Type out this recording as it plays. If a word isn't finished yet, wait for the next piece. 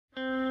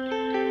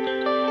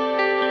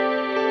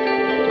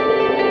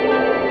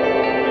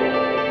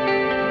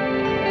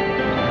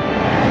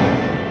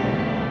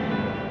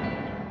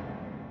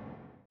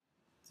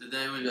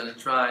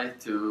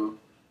to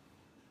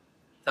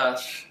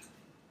touch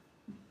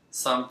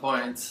some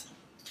points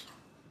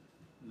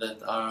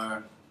that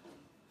are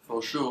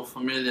for sure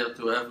familiar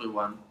to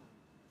everyone.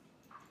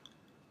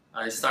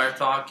 I started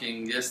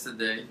talking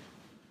yesterday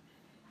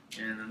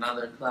in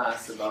another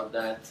class about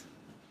that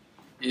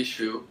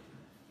issue,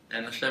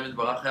 and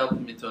HaShem helped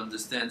me to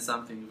understand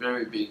something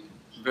very big,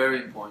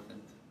 very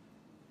important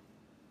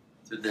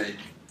today.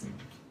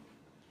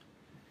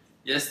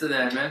 Yesterday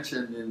I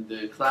mentioned in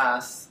the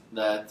class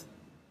that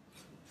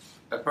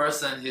a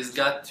person, he's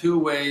got two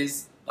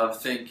ways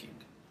of thinking.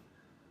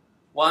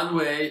 One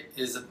way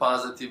is a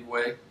positive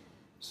way.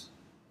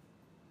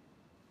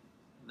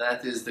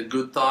 That is the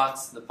good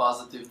thoughts, the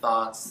positive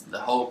thoughts, the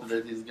hope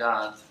that he's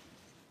got,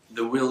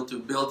 the will to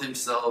build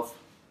himself,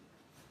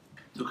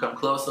 to come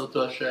closer to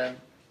HaShem.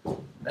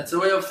 That's a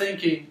way of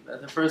thinking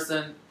that a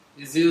person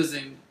is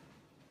using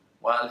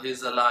while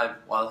he's alive,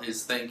 while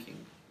he's thinking.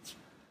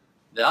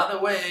 The other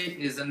way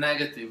is a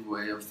negative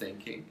way of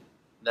thinking.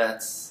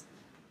 That's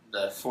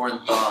the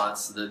foreign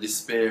thoughts, the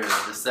despair,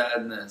 the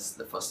sadness,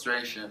 the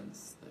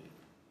frustrations, the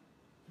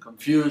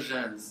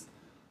confusions,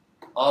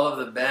 all of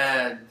the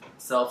bad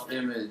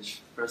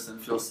self-image. Person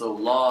feels so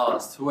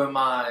lost. Who am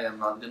I? I'm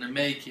not going to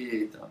make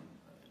it. I'm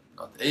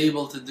not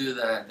able to do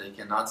that. They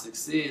cannot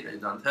succeed. They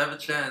don't have a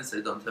chance.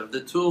 They don't have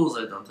the tools.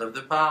 They don't have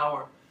the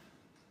power.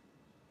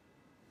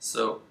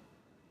 So,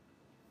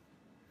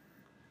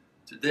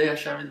 today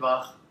HaShem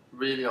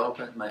really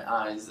opened my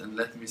eyes and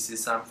let me see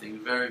something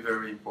very,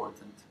 very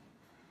important.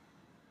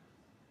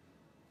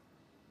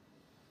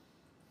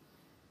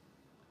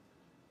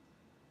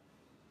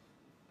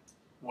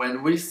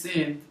 When we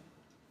sinned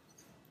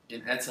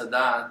in Etz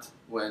Hadat,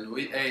 when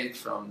we ate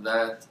from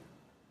that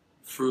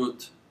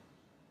fruit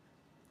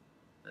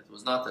that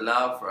was not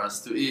allowed for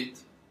us to eat,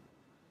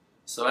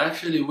 so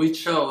actually we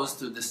chose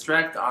to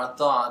distract our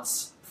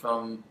thoughts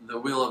from the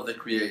will of the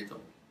Creator.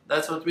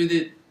 That's what we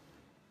did.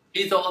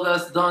 He told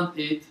us, don't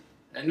eat,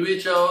 and we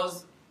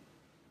chose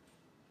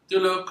to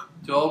look,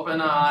 to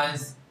open our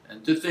eyes,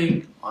 and to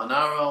think on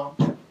our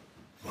own.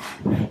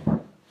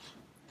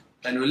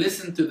 And we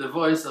listened to the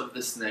voice of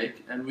the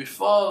snake, and we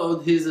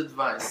followed his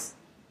advice.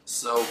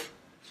 So,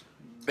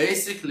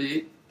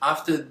 basically,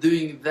 after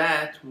doing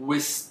that, we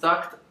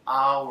stuck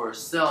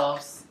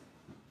ourselves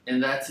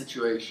in that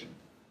situation.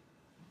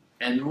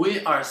 And we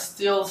are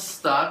still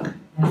stuck,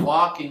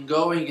 walking,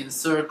 going in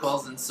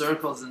circles and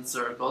circles and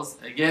circles,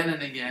 again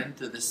and again,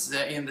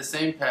 in the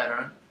same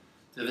pattern,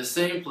 to the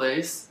same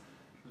place,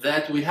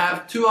 that we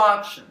have two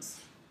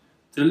options.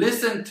 To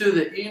listen to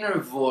the inner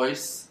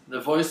voice, the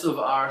voice of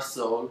our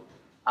soul,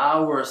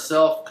 our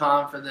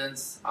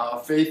self-confidence, our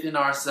faith in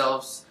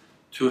ourselves,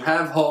 to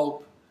have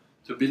hope,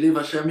 to believe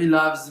HaShem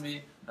loves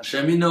me,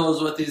 HaShem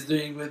knows what He's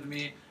doing with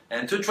me,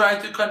 and to try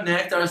to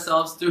connect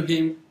ourselves to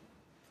Him.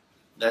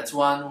 That's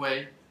one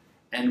way.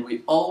 And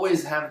we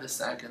always have the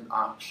second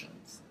option.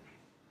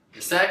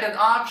 The second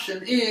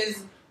option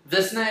is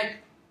the snake.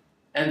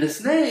 And the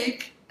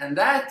snake, and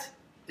that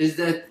is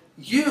that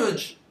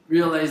huge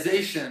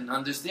realization,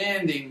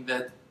 understanding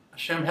that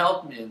HaShem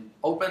helped me and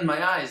opened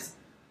my eyes.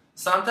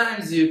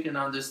 Sometimes you can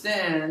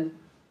understand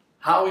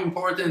how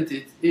important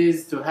it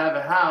is to have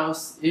a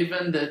house,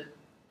 even that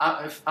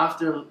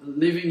after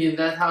living in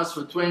that house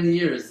for 20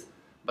 years.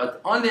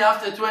 But only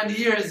after 20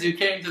 years you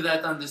came to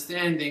that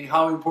understanding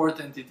how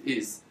important it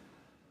is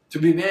to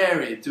be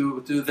married,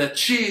 to that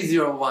she is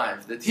your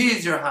wife, that he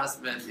is your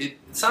husband.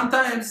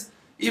 Sometimes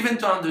even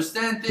to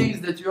understand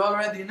things that you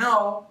already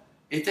know,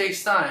 it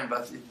takes time,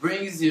 but it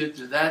brings you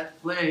to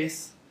that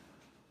place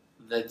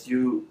that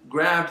you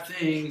grab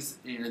things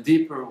in a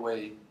deeper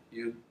way.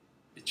 You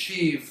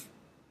achieve,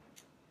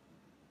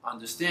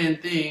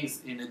 understand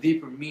things in a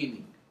deeper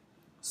meaning.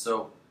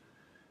 So,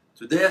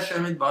 today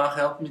HaShem Yitbarach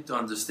helped me to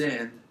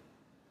understand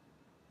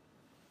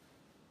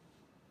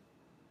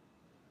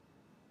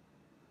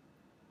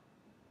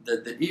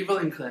that the evil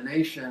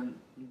inclination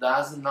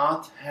does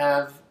not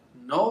have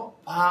no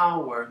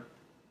power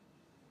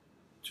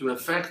to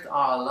affect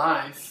our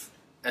life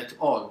at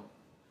all.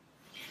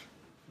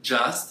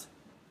 Just,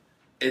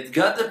 it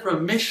got the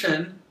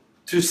permission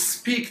to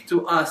speak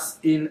to us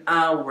in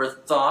our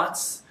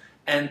thoughts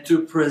and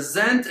to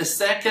present a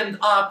second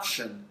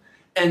option,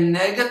 a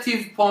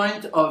negative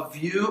point of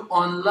view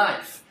on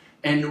life.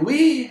 And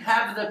we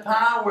have the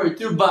power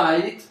to buy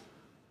it,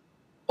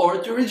 or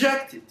to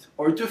reject it,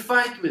 or to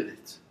fight with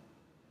it,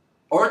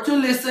 or to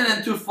listen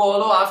and to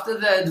follow after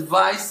the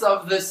advice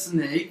of the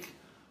snake,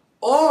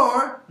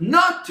 or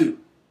not to,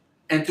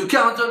 and to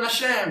count on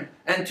HaShem,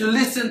 and to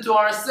listen to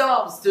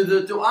ourselves,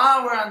 to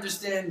our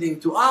understanding,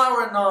 to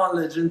our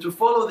knowledge, and to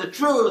follow the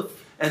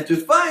truth, and to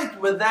fight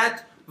with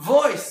that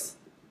voice.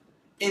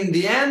 In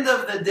the end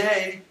of the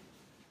day,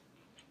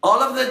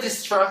 all of the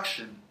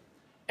destruction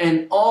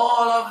and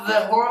all of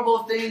the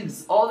horrible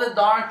things, all the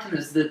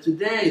darkness that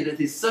today, that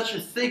is such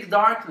a thick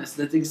darkness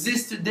that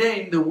exists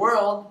today in the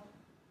world,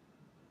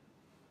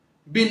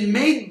 been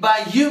made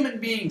by human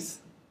beings,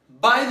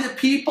 by the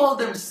people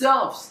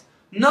themselves,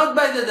 not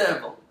by the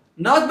devil,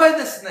 not by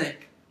the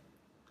snake.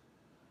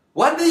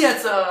 What the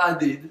Yetzer Hara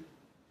did,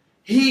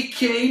 He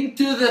came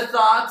to the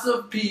thoughts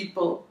of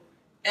people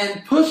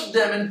and pushed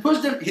them and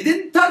pushed them. He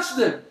didn't touch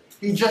them.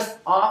 He just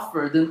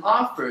offered and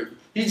offered.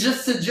 He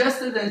just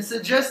suggested and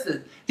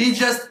suggested. He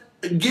just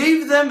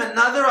gave them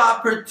another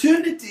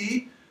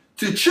opportunity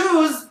to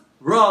choose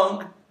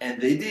wrong,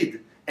 and they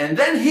did. And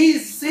then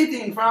he's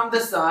sitting from the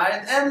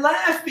side and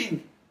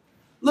laughing.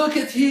 Look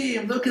at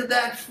him, look at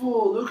that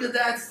fool, look at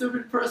that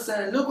stupid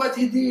person, look what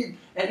he did.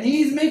 And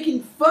he's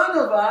making fun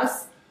of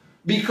us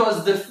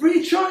because the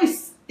free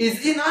choice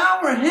is in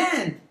our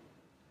hand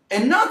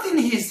and not in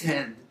his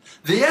hand.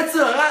 The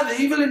Yetzer Hara,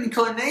 the evil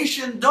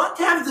inclination, don't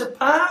have the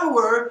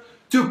power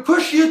to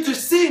push you to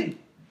sin.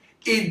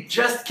 It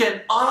just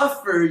can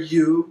offer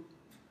you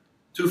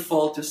to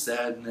fall to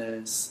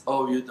sadness.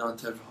 Oh, you don't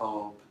have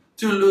hope.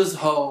 To lose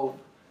hope.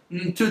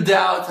 To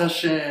doubt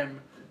HaShem.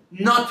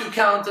 Not to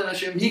count on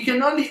HaShem. He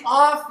can only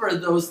offer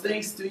those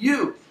things to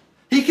you.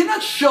 He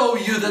cannot show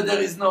you that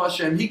there is no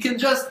HaShem. He can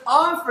just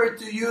offer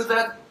to you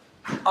that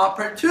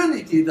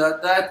opportunity,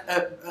 that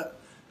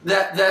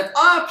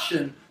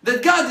option,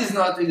 that God does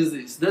not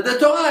exist, that the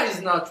Torah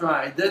is not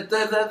right,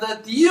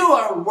 that you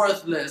are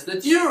worthless,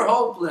 that you're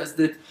hopeless,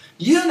 that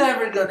you're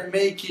never going to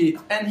make it.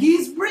 And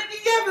he's bringing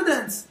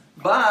evidence.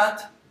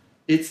 But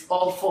it's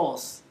all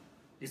false.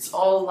 It's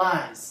all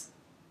lies.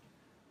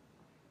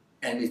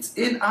 And it's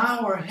in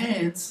our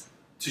hands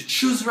to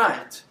choose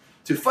right,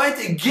 to fight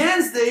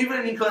against the evil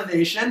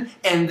inclination,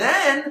 and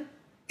then,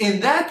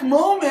 in that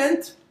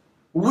moment,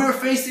 we're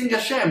facing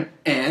HaShem.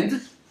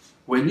 And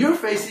when you're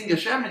facing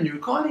HaShem and you're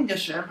calling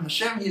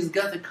HaShem, He's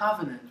got a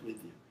covenant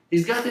with you.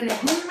 He's got an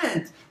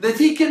agreement that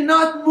He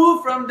cannot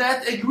move from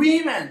that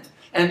agreement.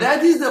 And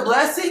that is the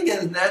blessing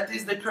and that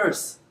is the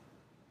curse.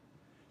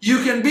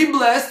 You can be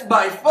blessed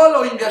by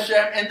following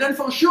HaShem, and then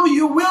for sure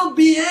you will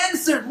be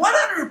answered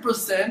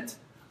 100%.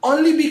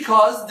 Only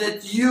because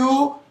that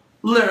you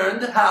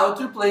learned how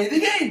to play the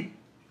game.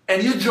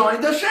 And you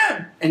joined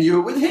HaShem. And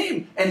you're with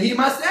Him. And He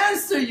must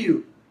answer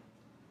you.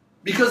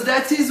 Because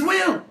that's His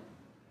will.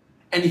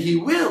 And He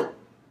will.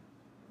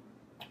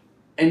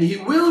 And He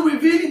will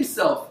reveal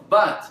Himself.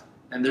 But,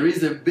 and there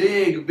is a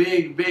big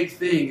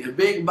thing, a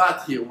big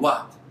but here.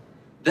 What?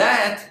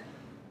 That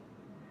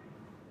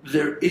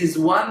there is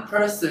one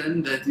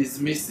person that is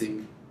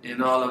missing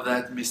in all of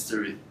that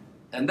mystery.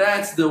 And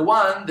that's the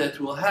one that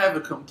will have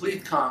a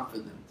complete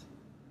confidence.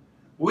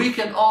 We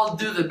can all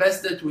do the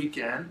best that we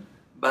can,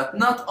 but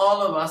not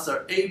all of us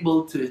are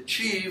able to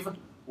achieve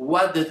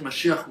what that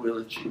Mashiach will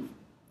achieve.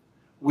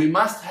 We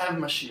must have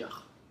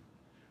Mashiach.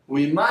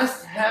 We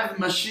must have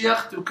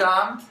Mashiach to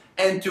come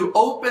and to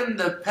open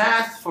the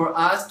path for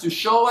us, to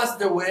show us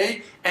the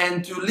way,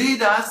 and to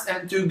lead us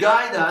and to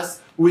guide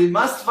us. We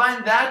must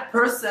find that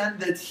person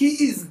that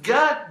he's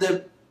got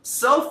the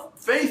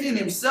faith in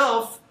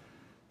himself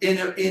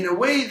in a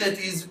way that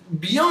is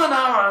beyond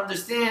our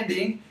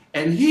understanding,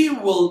 and he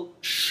will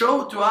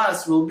show to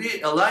us, will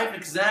be a live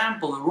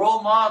example, a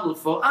role model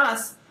for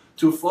us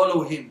to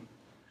follow him.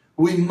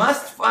 We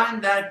must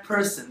find that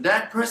person.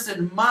 That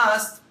person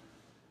must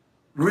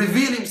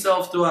reveal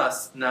himself to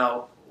us.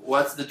 Now,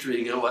 what's the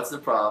trigger? What's the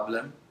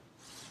problem?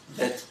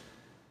 That,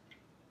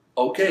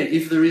 okay,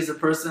 if there is a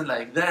person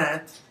like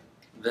that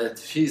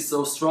he's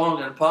so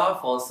strong and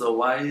powerful, so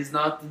why he's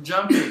not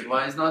jumping?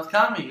 Why he's not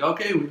coming?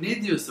 Okay, we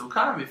need you, so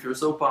come if you're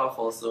so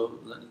powerful, so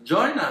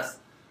join us.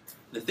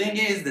 The thing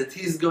is that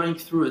he's going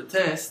through a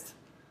test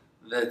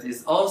that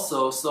is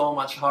also so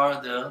much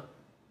harder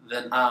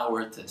than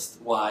our test.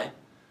 Why?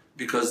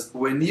 Because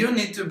when you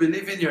need to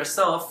believe in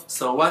yourself,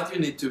 so what you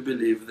need to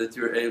believe that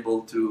you're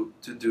able to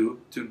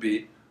do, to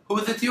be who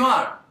that you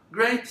are.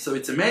 Great, so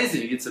it's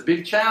amazing, it's a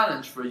big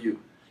challenge for you.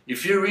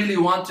 If you really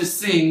want to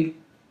sing,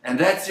 and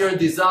that's your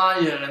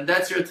desire, and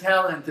that's your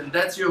talent, and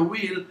that's your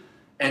will,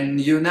 and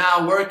you're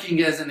now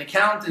working as an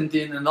accountant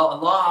in a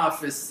law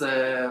office,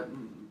 and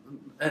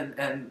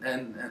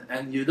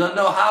you don't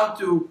know how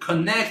to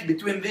connect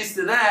between this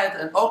to that,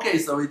 and okay,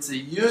 so it's a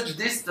huge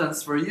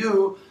distance for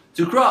you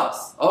to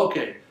cross.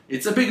 Okay,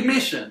 it's a big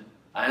mission.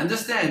 I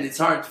understand it's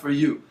hard for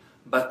you.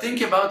 But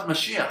think about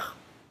Mashiach.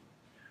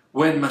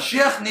 When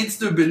Mashiach needs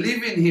to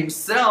believe in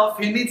himself,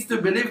 he needs to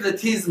believe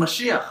that he's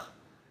Mashiach.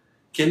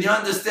 Can you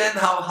understand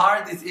how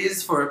hard it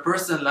is for a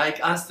person like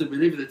us to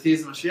believe that he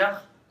is Mashiach?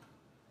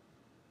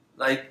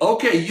 Like,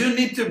 okay, you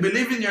need to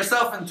believe in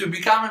yourself and to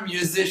become a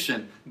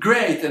musician.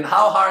 Great, and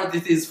how hard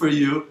it is for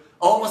you?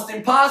 Almost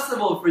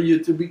impossible for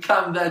you to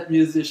become that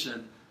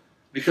musician.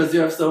 Because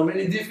you have so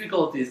many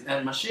difficulties.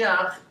 And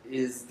Mashiach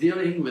is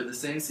dealing with the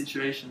same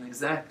situation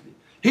exactly.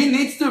 He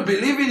needs to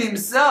believe in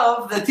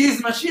himself that he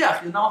is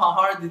Mashiach. You know how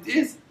hard it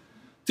is?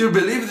 To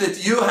believe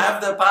that you have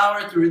the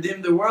power to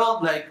redeem the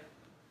world, like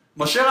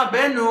Moshe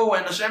Rabbeinu,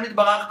 when Hashem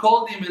Yitbarach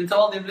called him and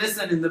told him,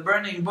 listen, in the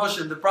burning bush,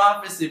 in the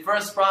prophecy,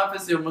 first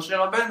prophecy of Moshe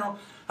Rabbeinu,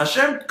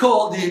 Hashem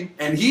called him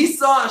and he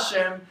saw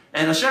Hashem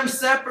and Hashem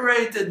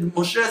separated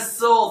Moshe's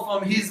soul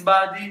from his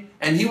body,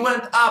 and he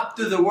went up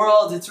to the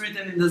world. It's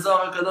written in the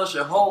Zohar Kadosh,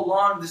 a whole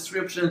long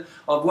description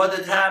of what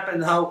had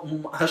happened, how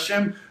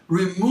Hashem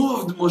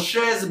removed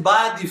Moshe's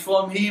body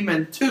from him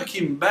and took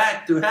him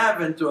back to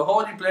heaven, to a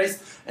holy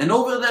place, and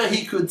over there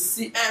he could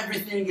see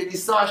everything, and he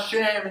saw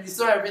Hashem, and he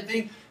saw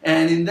everything,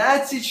 and in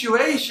that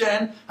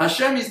situation,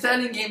 Hashem is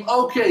telling him,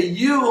 okay,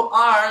 you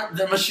are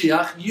the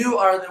Mashiach, you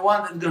are the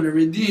one that's going to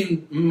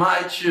redeem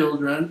my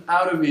children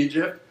out of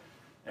Egypt.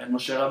 And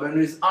Moshe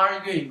Rabbeinu is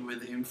arguing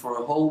with him for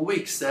a whole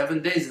week,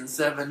 7 days and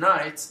 7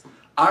 nights,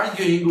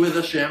 arguing with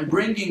Hashem,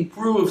 bringing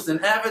proofs and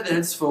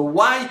evidence for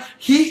why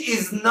he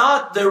is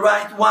not the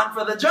right one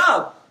for the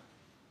job.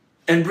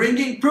 And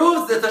bringing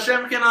proofs that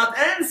Hashem cannot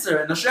answer.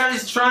 And Hashem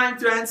is trying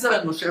to answer,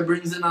 and Moshe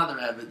brings another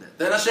evidence.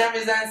 Then Hashem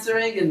is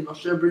answering, and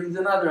Moshe brings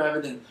another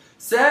evidence.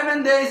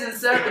 7 days and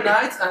 7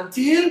 nights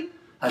until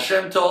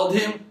Hashem told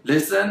him,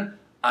 listen,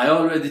 I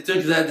already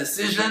took that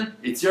decision,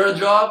 it's your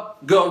job,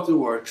 go to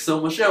work. So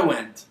Moshe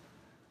went.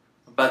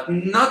 But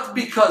not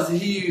because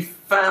he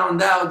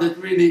found out that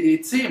really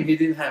it's him, he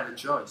didn't have a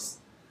choice.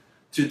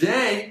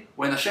 Today,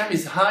 when Hashem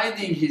is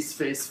hiding his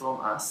face from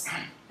us,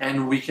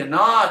 and we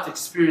cannot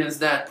experience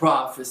that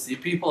prophecy,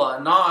 people are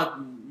not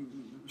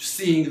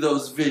seeing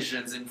those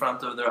visions in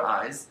front of their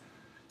eyes,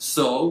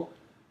 so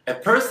a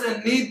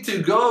person needs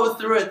to go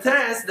through a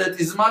test that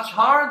is much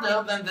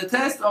harder than the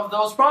test of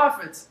those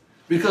prophets.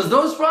 Because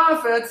those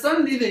prophets,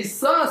 suddenly they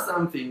saw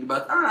something,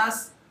 but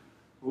us,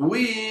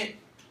 we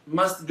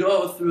must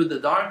go through the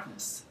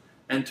darkness.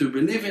 And to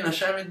believe in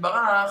Hashem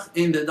Yitbarach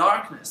in the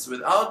darkness,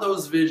 without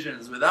those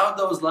visions, without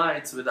those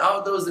lights,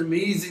 without those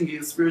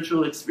amazing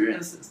spiritual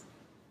experiences.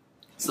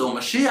 So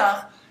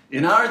Mashiach,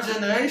 in our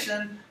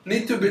generation,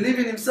 need to believe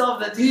in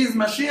himself that he is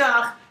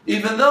Mashiach,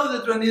 even though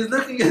that when he's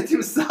looking at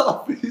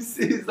himself, he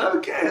sees,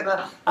 okay,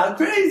 I'm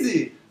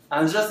crazy.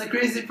 I'm just a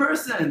crazy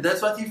person.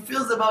 That's what he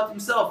feels about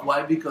himself.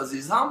 Why? Because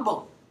he's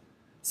humble.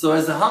 So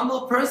as a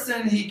humble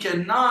person, he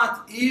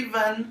cannot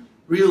even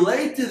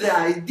relate to the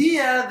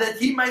idea that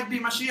he might be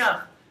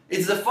Mashiach.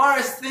 It's the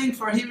farthest thing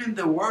for him in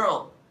the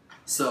world.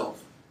 So,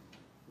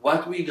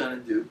 what we're going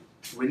to do,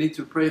 we need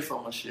to pray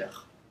for Mashiach.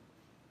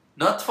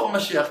 Not for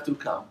Mashiach to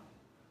come,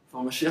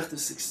 for Mashiach to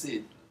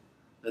succeed.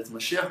 That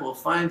Mashiach will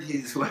find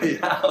his way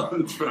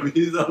out from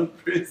his own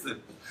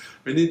prison.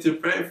 We need to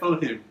pray for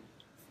him.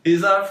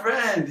 He's our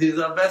friend, he's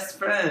our best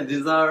friend,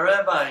 he's our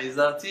rabbi, he's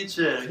our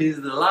teacher, he's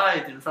the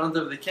light in front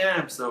of the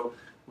camp. So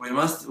we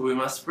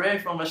must pray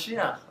for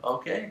Mashiach.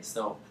 Okay,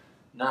 so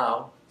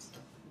now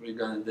we're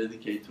going to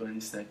dedicate 20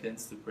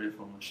 seconds to pray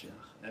for Mashiach.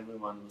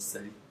 Everyone will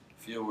say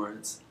a few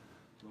words.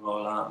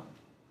 Olam,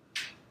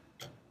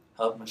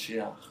 help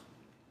Mashiach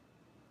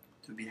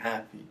to be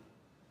happy,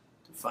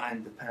 to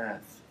find the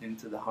path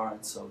into the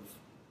hearts of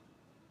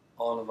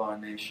all of our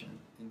nation,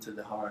 into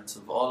the hearts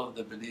of all of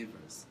the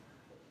believers.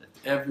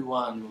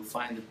 Everyone will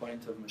find the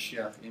point of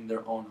Mashiach in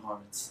their own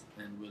hearts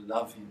and will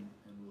love him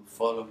and will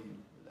follow him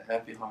with a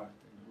happy heart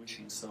and a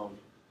wishing soul.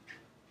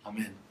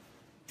 Amen.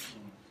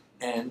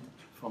 And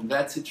from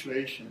that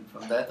situation,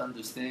 from that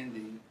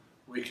understanding,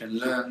 we can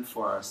learn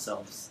for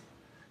ourselves.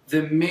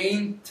 The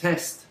main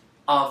test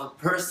of a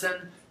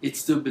person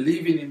is to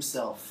believe in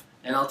himself.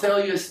 And I'll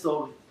tell you a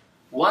story.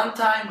 One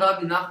time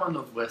Rabbi Nachman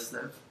of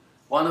Breslev,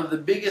 one of the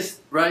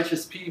biggest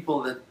righteous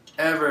people that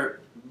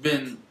ever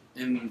been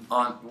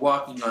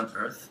walking on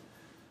earth,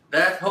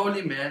 that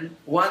holy man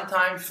one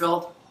time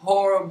felt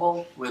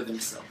horrible with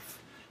himself.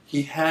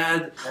 He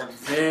had a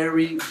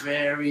very,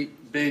 very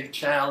big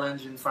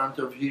challenge in front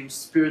of him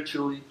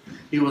spiritually.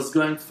 He was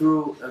going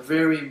through a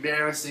very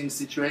embarrassing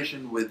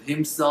situation with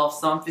himself,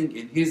 something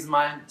in his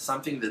mind,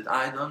 something that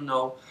I don't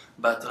know.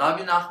 But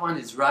Rabbi Nachman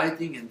is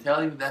writing and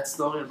telling that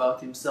story about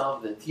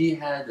himself, that he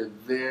had a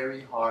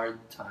very hard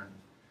time.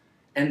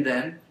 And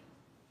then,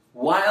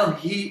 while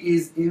he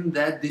is in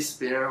that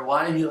despair,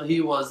 while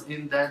he was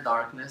in that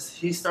darkness,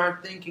 he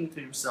started thinking to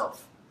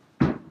himself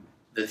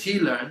that he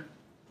learned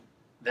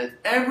that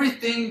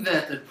everything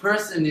that a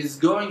person is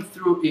going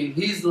through in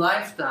his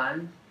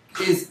lifetime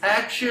is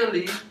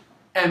actually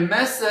a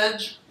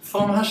message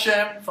from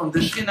HaShem, from the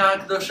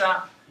Shekhinah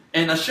Kedosha,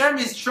 and Hashem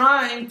is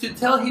trying to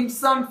tell him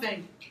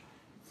something.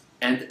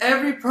 And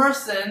every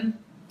person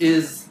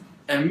is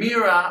a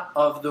mirror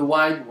of the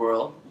wide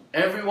world.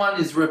 Everyone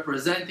is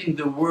representing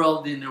the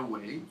world in a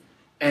way,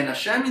 and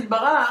Hashem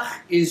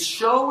Yitbarach is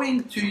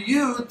showing to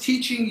you,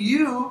 teaching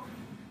you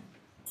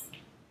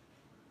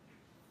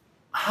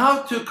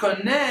how to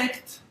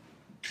connect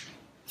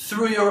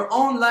through your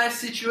own life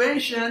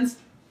situations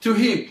to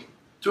Him,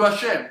 to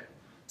Hashem.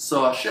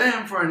 So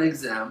Hashem, for an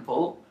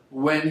example,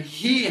 when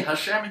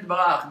Hashem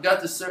Yitbarach,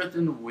 got a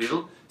certain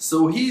will,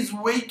 so He's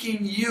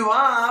waking you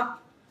up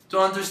to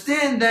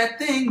understand that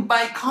thing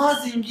by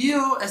causing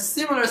you a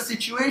similar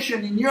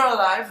situation in your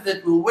life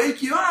that will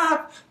wake you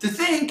up to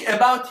think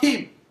about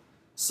Him.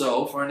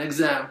 So, for an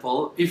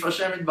example, if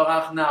Hashem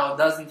Yitbarach now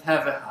doesn't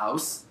have a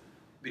house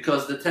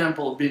because the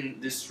temple been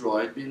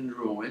destroyed, been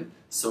ruined,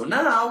 so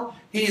now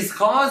He is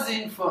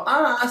causing for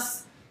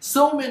us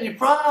so many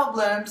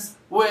problems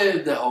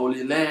with the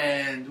Holy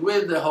Land,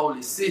 with the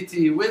Holy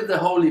City, with the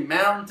Holy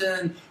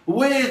Mountain,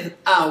 with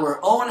our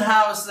own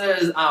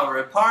houses, our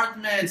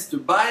apartments, to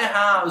buy a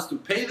house, to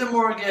pay the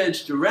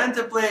mortgage, to rent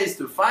a place,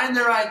 to find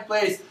the right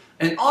place,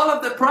 and all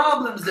of the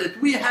problems that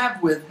we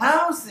have with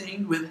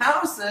housing, with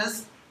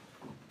houses,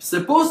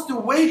 supposed to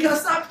wake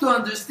us up to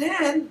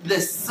understand the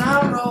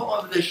sorrow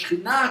of the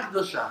Shekhinah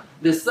Kedosha,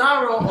 the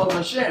sorrow of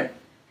HaShem.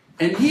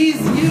 And He's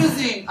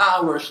using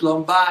our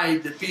Shlom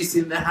Bayit, the peace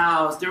in the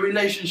house, the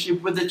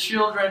relationship with the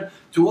children,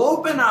 to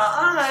open our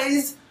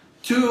eyes,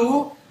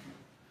 to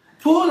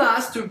pull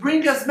us, to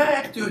bring us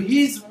back to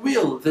His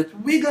will, that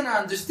we're going to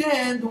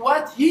understand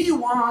what He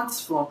wants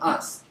from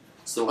us.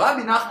 So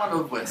Rabbi Nachman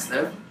of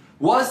Breslev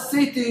was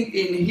sitting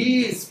in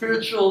his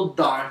spiritual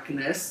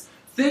darkness,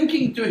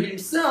 thinking to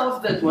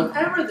himself that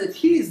whatever that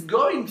he is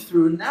going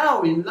through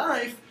now in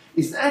life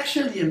is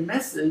actually a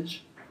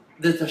message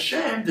that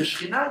HaShem, the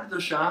Shekhinah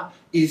Kedosha,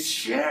 is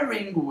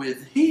sharing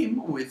with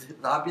him, with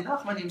Rabbi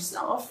Nachman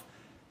himself,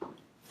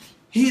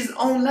 his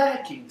own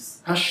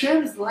lackings.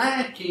 HaShem's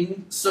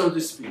lacking, so to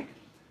speak.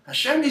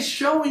 HaShem is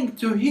showing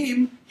to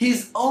him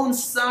his own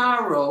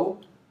sorrow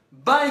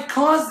by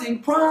causing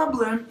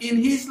problem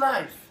in his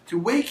life, to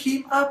wake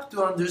him up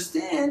to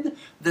understand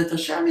that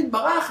HaShem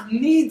Yitbarach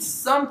needs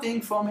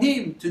something from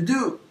him to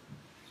do.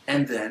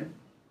 And then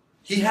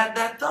he had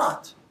that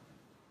thought.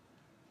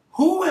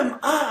 Who am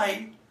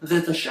I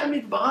that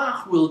HaShem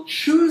Yitbarach will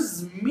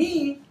choose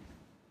me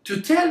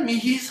to tell me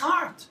His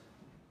heart,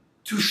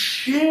 to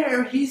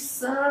share His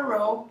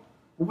sorrow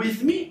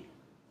with me?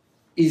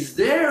 Is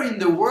there in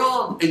the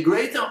world a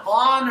greater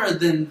honor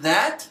than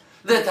that?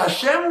 That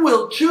HaShem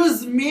will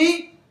choose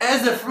me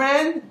as a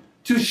friend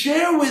to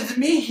share with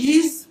me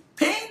His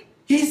pain,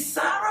 His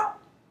sorrow?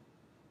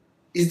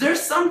 Is there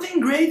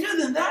something greater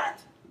than that?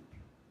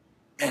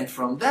 And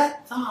from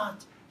that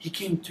thought, he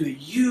came to a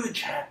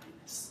huge happiness.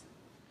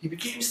 He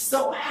became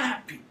so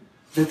happy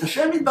that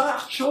HaShem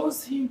Yitbarach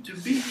chose him to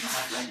be his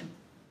friend.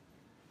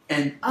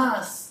 And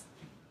us,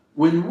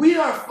 when we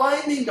are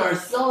finding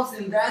ourselves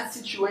in that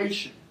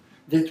situation,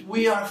 that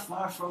we are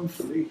far from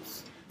free,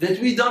 that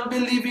we don't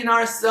believe in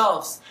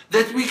ourselves,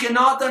 that we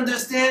cannot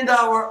understand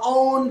our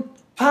own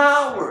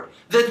power,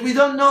 that we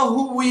don't know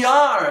who we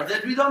are,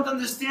 that we don't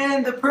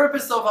understand the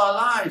purpose of our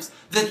lives,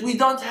 that we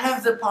don't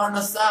have the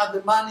parnasah,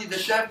 the money, the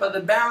shefa,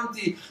 the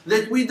bounty,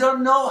 that we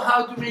don't know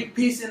how to make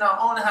peace in our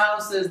own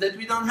houses, that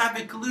we don't have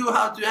a clue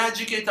how to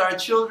educate our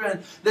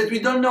children, that we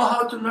don't know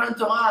how to learn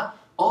Torah.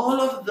 All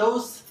of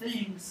those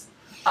things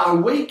are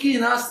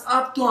waking us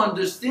up to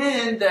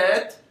understand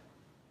that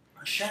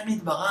HaShem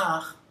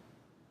Yitbarach,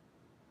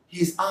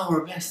 He's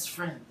our best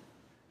friend.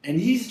 And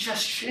He's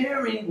just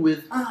sharing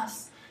with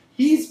us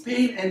His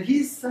pain and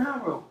His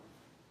sorrow,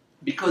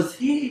 because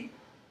He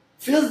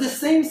feels the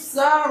same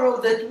sorrow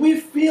that we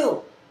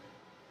feel,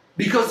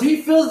 because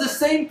He feels the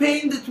same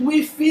pain that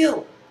we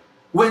feel.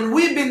 When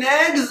we've been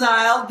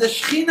exiled, the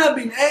Shekhinah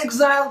been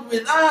exiled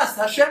with us.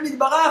 HaShem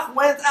Yitbarach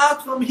went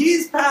out from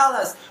His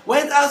palace,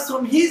 went out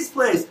from His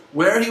place.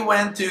 Where He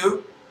went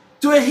to?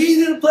 To a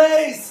hidden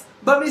place,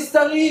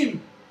 Bamistarim.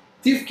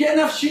 Tivke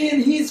nafshi,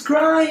 and He's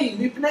crying,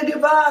 Mipnei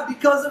Geva,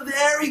 because of the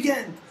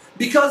arrogant,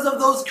 because of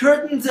those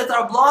curtains that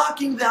are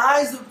blocking the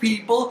eyes of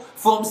people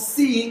from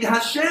seeing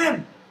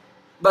HaShem.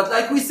 But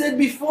like we said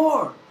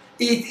before,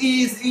 it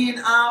is in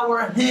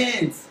our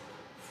hands.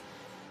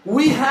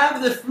 We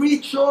have the free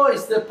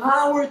choice, the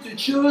power to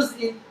choose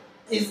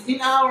is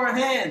in our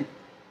hand.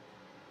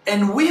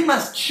 And we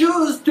must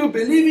choose to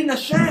believe in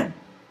Hashem.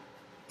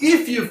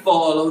 If you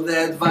follow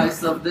the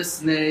advice of the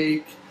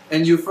snake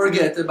and you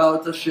forget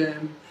about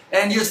Hashem,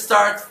 and you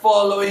start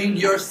following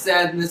your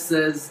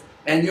sadnesses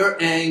and your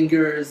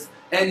angers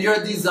and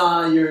your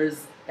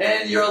desires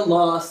and your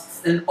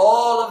lusts and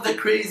all of the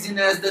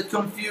craziness that's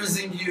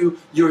confusing you,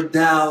 your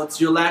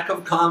doubts, your lack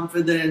of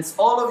confidence,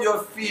 all of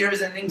your fears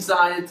and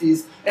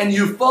anxieties, and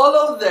you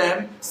follow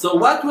them, so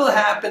what will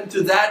happen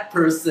to that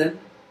person?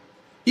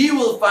 He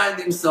will find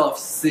himself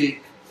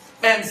sick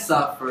and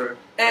suffer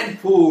and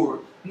poor,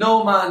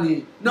 no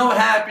money, no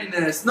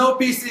happiness, no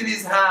peace in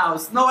his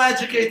house, no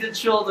educated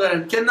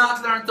children,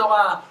 cannot learn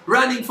Torah,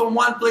 running from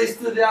one place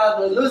to the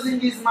other, losing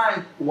his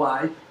mind.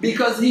 Why?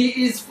 Because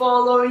he is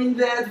following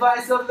the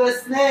advice of the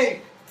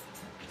snake.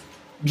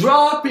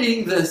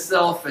 Dropping the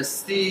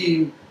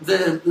self-esteem,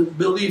 the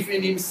belief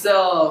in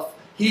himself,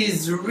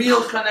 his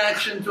real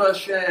connection to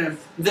Hashem,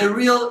 the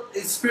real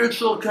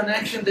spiritual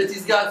connection that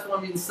he's got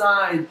from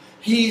inside,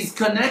 his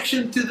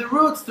connection to the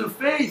roots, to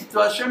faith,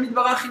 to Hashem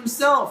Yitbarach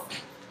Himself.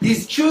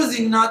 He's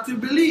choosing not to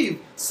believe,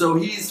 so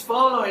he's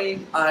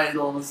following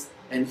idols,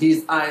 and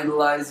he's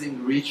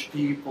idolizing rich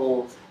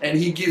people, and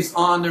he gives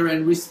honor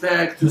and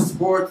respect to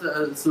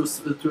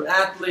to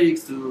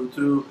athletes,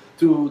 to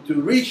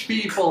rich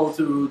people,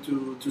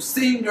 to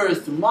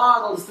singers, to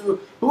models, to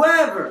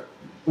whoever.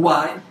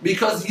 Why?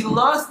 Because he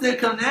lost the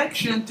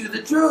connection to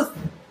the truth.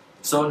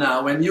 So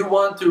now, when you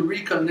want to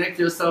reconnect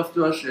yourself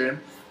to Hashem,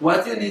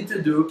 what you need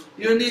to do,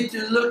 you need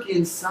to look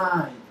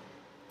inside,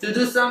 to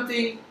do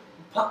something,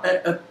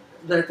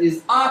 that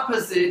is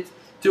opposite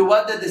to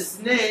what the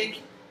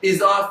snake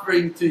is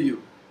offering to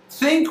you.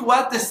 Think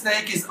what the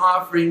snake is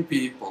offering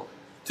people.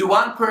 To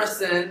one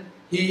person,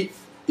 he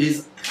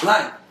is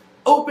like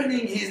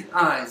opening his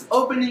eyes,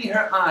 opening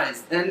her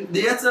eyes, and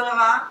the Yetzer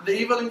Hara, the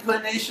evil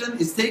inclination,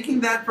 is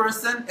taking that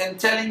person and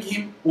telling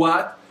him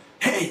what?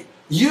 Hey,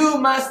 you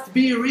must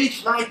be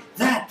rich like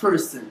that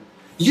person.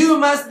 You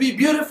must be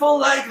beautiful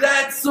like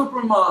that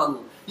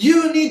supermodel.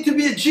 You need to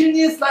be a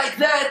genius like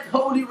that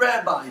holy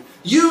rabbi.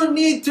 You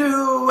need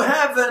to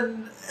have a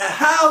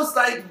house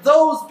like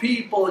those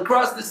people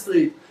across the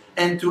street.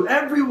 And to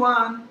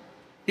everyone,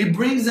 he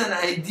brings an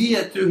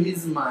idea to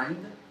his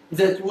mind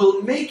that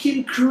will make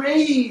him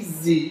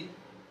crazy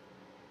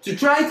to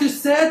try to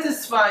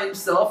satisfy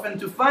himself and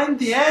to find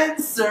the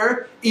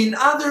answer in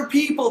other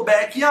people's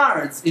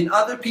backyards, in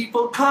other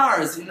people's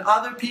cars, in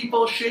other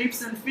people's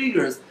shapes and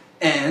figures.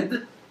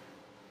 And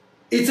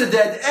it's a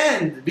dead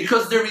end,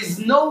 because there is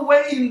no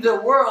way in the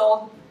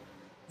world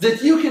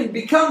that you can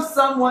become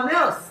someone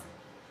else.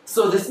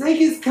 So the snake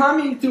is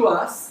coming to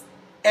us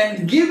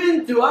and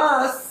giving to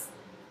us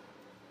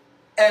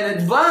an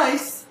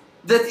advice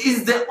that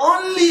is the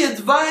only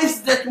advice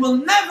that will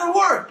never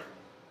work.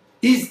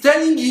 He's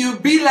telling you,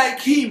 be like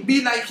him,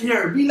 be like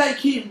her, be like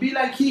him, be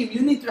like him.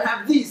 You need to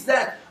have this,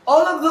 that.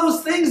 All of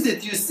those things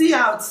that you see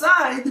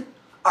outside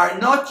are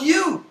not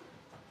you.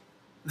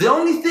 The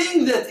only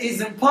thing that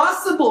is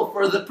impossible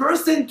for the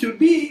person to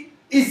be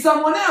is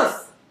someone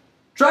else.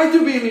 Try to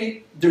be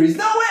me. There is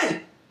no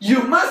way.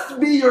 You must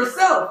be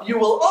yourself. You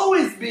will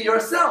always be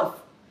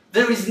yourself.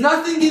 There is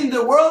nothing in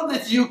the world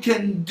that you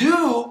can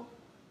do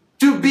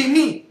to be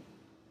me.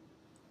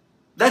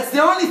 That's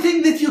the only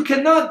thing that you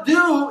cannot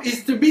do,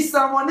 is to be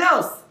someone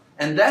else.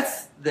 And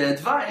that's the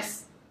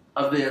advice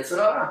of the Yetzer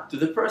Hara to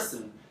the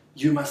person.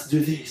 You must do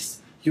this.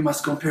 You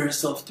must compare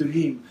yourself to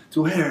him,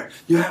 to her.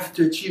 You have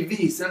to achieve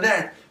this and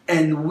that.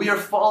 And we are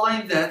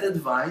following that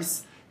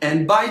advice.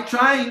 And by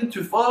trying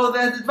to follow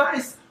that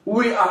advice,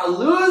 we are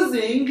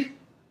losing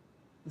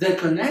the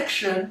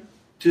connection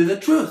to the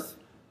truth.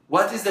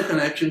 What is the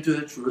connection to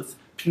the truth?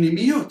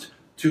 Pnimiyut,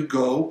 to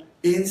go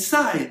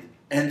inside.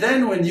 And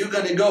then when you're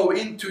going to go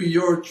into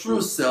your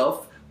true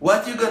self,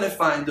 what you're going to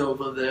find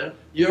over there?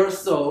 Your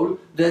soul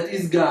that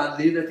is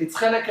godly, that it's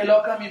chelek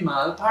eloka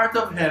mimal, part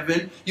of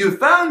heaven. You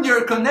found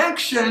your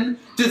connection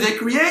to the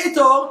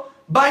Creator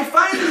by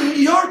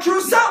finding your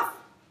true self.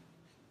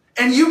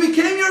 And you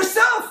became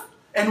yourself.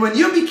 And when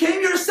you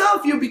became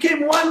yourself, you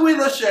became one with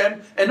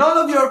HaShem, and all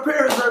of your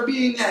prayers are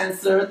being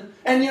answered,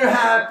 and you're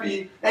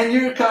happy, and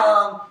you're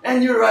calm,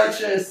 and you're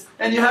righteous,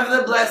 and you have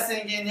the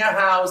blessing in your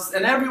house,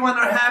 and everyone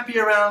are happy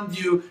around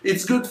you.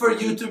 It's good for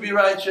you to be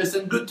righteous,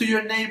 and good to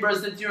your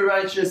neighbors that you're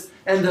righteous,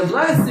 and the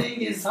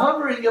blessing is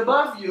hovering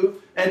above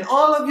you, and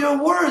all of your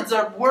words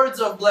are words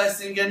of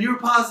blessing, and you're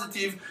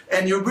positive,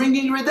 and you're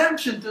bringing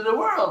redemption to the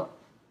world.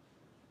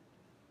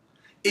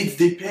 It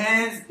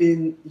depends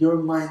in your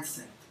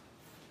mindset.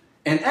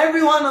 And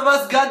every one of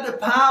us got the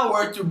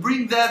power to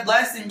bring that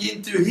blessing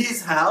into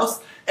his house,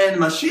 and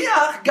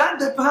Mashiach got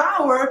the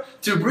power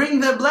to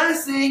bring the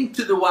blessing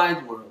to the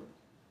wide world.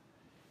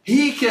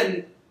 He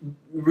can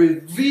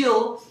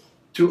reveal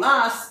to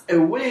us a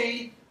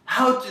way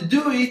how to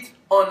do it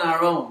on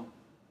our own,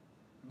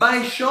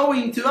 by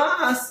showing to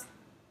us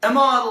a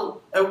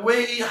model, a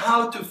way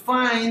how to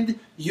find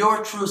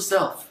your true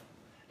self,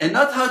 and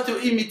not how to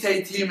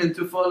imitate him and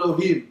to follow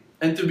him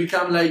and to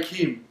become like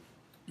him.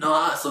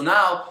 No, so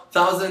now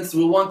thousands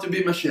will want to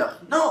be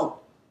Mashiach. No,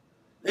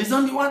 there's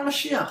only one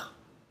Mashiach.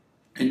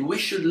 And we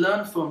should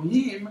learn from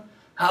him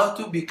how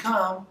to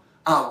become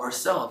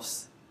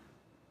ourselves.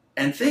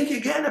 And think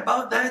again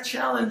about that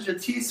challenge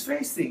that he's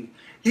facing.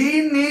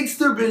 He needs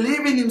to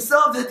believe in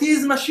himself that he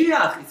is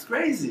Mashiach. It's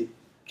crazy.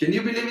 Can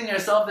you believe in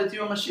yourself that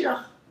you're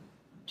Mashiach?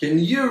 Can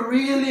you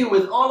really,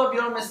 with all of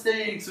your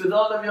mistakes, with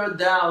all of your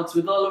doubts,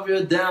 with all of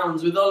your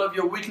downs, with all of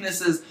your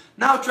weaknesses,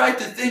 now try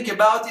to think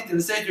about it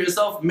and say to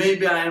yourself,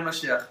 maybe I am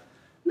Mashiach?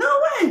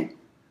 No way!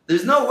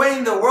 There's no way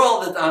in the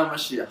world that I'm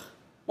Mashiach.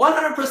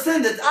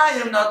 100% that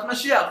I am not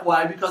Mashiach.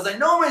 Why? Because I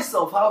know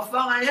myself, how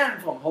far I am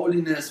from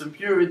holiness, from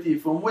purity,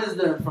 from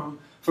wisdom,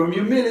 from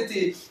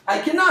humility. I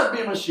cannot be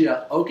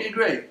Mashiach. Okay,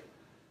 great.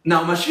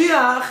 Now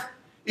Mashiach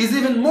is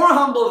even more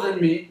humble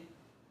than me,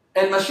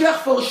 and Mashiach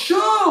for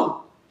sure,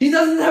 he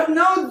doesn't have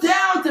no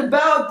doubt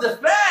about the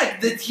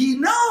fact that he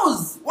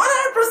knows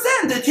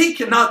 100% that he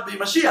cannot be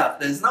Mashiach.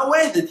 There's no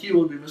way that he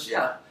will be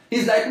Mashiach.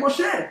 He's like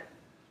Moshe.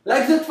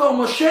 Like that for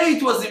Moshe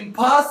it was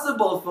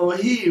impossible for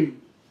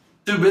him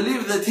to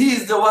believe that he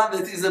is the one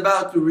that is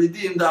about to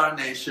redeem our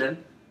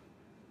nation.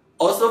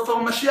 Also for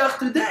Mashiach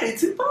today,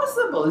 it's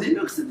impossible. He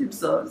looks at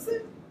himself and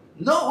says,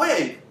 no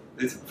way.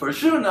 It's for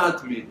sure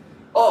not me.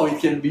 Oh,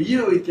 it can be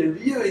you, it can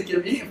be you, it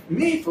can be him.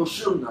 Me, for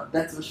sure not.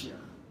 That's Mashiach.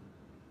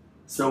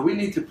 So we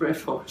need to pray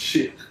for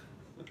Mashiach,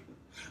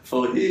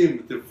 for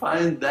him to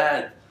find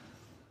that.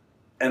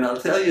 And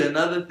I'll tell you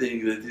another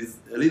thing that is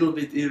a little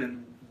bit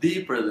even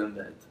deeper than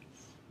that.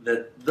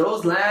 That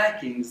those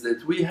lackings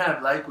that we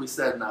have, like we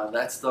said now,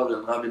 that's Torah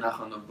and Rabbi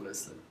Nachman of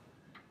Breslev.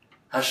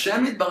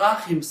 Hashem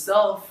Yitbarach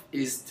Himself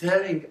is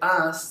telling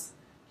us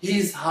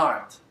His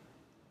heart.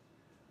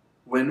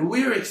 When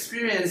we're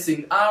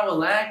experiencing our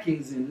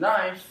lackings in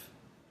life,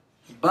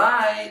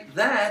 by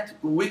that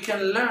we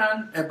can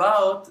learn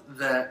about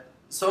the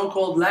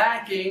so-called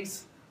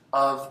lackings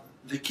of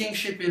the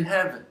kingship in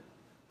heaven,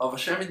 of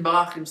Hashem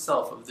Yitbarach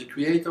Himself, of the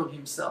Creator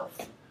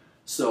Himself.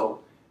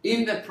 So,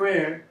 in the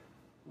prayer,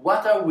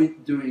 what are we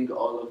doing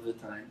all of the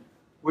time?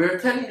 We're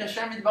telling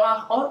Hashem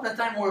Yitbarach all the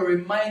time, we're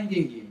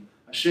reminding Him,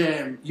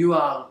 Hashem, you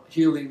are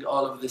healing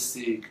all of the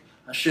sick.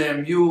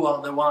 Hashem, you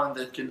are the one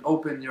that can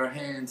open your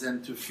hands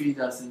and to feed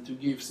us and to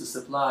give, to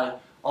supply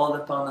all the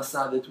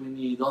parnasah that we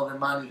need, all the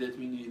money that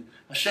we need.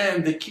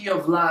 Hashem, the key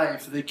of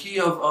life, the key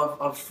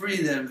of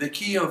freedom, the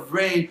key of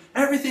rain,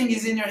 everything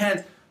is in your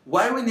hands.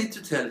 Why we need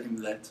to tell Him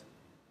that?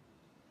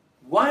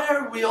 Why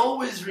are we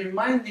always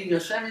reminding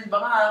Hashem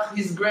Yitbarach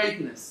His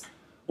greatness?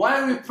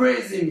 Why are we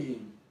praising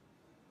Him?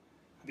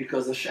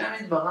 Because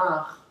Hashem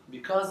Yitbarach,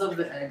 because of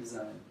the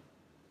exile,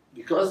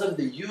 because of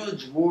the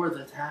huge war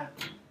that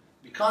happened,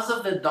 because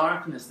of the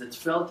darkness that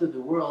fell to the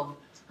world,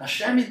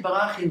 Hashem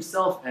Yitbarach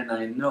Himself, and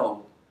I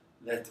know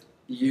that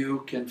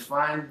you can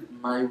find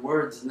my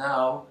words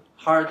now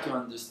hard to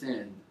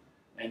understand.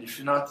 And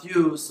if not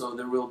you, so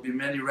there will be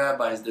many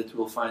rabbis that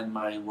will find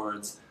my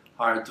words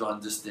hard to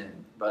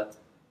understand. But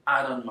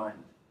I don't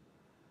mind.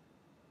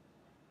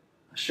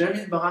 Hashem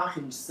Yitbarach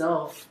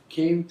Himself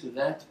came to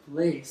that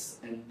place,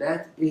 and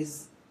that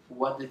is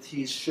what that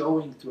He is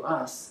showing to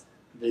us,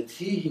 that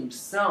He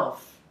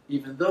Himself,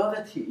 even though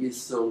that He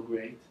is so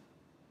great,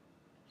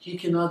 He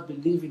cannot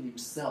believe in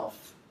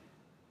Himself.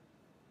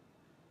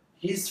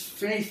 His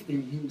faith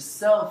in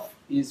Himself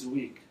is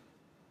weak.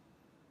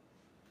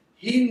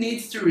 He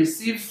needs to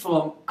receive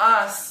from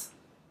us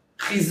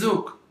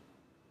chizuk.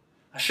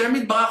 Hashem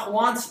Yitbarach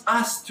wants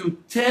us to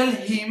tell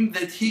Him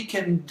that He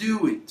can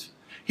do it.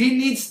 He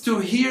needs to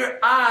hear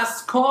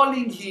us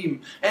calling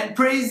Him and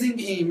praising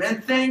Him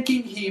and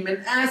thanking Him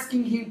and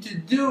asking Him to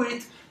do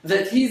it,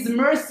 that His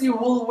mercy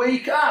will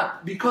wake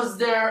up, because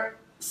they're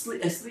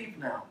asleep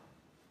now.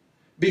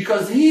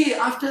 Because He,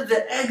 after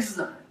the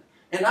exile,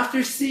 and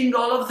after seeing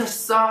all of the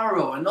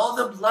sorrow and all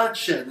the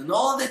bloodshed and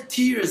all the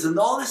tears and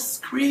all the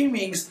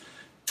screamings,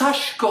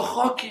 Tash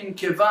kochokim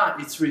keva,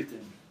 it's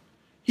written.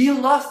 He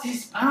lost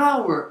his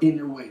power in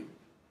a way.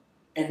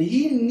 And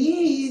He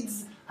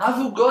needs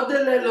Havu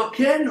Godel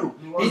Elokenu.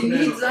 He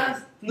needs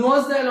us,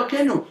 Nuaz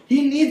Elokenu.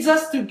 He needs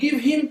us to give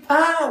Him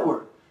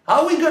power.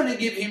 How are we going to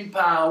give Him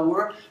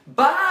power?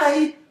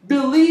 By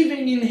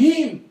believing in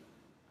Him.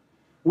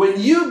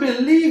 When you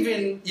believe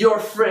in your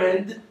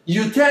friend,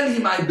 you tell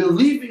him, I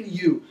believe in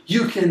you.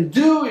 You can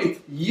do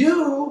it.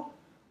 You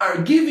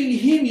are giving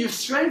him, you're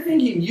strengthening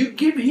him. You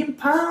give him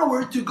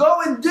power to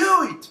go and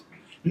do it.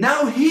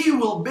 Now he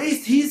will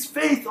base his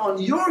faith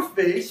on your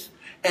faith,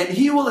 and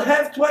he will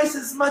have twice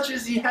as much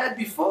as he had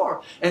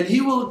before. And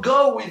he will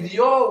go with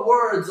your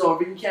words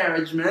of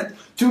encouragement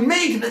to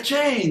make the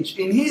change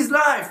in his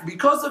life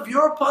because of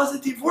your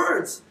positive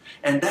words.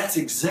 And that's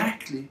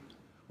exactly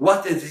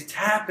what is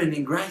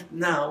happening right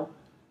now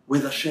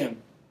with Hashem.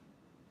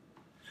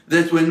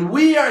 That when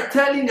we are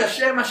telling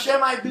Hashem,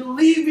 Hashem, I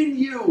believe in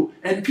you,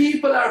 and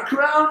people are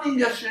crowning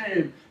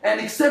Hashem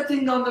and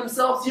accepting on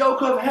themselves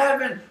yoke of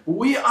heaven,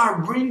 we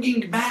are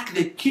bringing back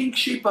the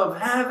kingship of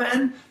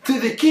heaven to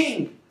the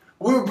king.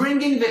 We're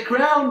bringing the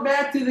crown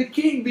back to the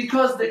king,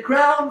 because the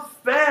crown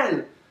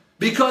fell,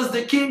 because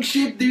the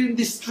kingship been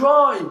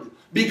destroyed,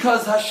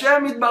 because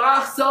Hashem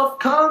Yitbarach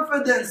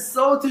self-confidence,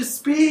 so to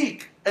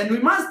speak. And we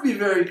must be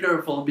very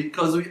careful,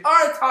 because we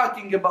are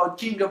talking about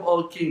King of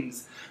all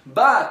kings.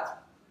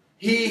 But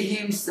He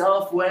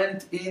Himself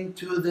went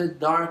into the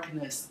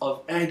darkness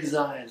of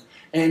exile,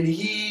 and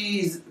He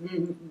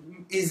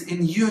is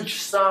in huge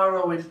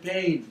sorrow and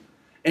pain.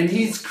 And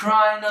He's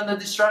crying on the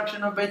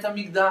destruction of Beit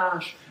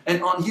HaMikdash,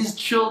 and on His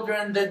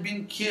children that have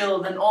been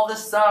killed, and all the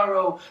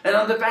sorrow, and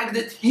on the fact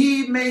that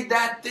He made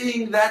that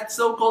thing, that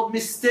so-called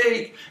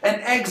mistake, and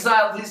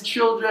exiled His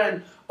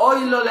children. Oy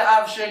lo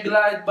le'av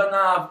she'egla et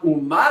banav,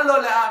 u'ma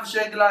lo le'av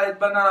she'egla et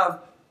banav.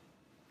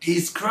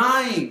 He's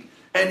crying,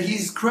 and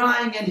His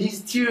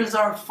tears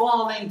are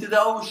falling to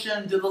the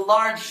ocean, to the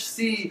large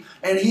sea,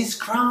 and He's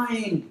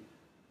crying.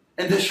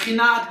 And the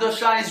Shekhinah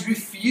Kedosha is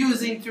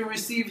refusing to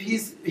receive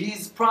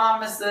his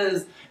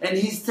promises, and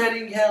He's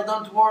telling her,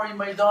 don't worry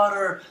my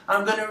daughter,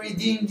 I'm going to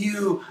redeem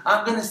you,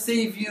 I'm going to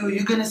save you,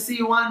 you're going to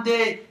see one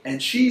day.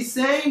 And she's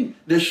saying,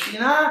 the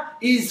Shekhinah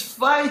is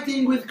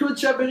fighting with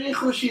Kudsha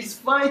Berichu, she's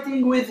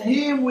fighting with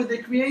Him, with the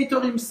Creator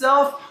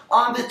Himself,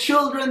 on the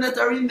children that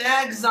are in the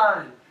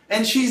exile.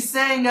 And she's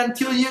saying,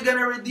 until you're going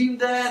to redeem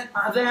them,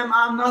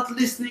 I'm not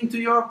listening to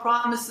your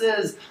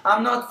promises.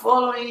 I'm not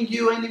following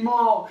you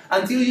anymore.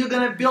 Until you're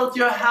going to build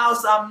your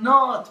house, I'm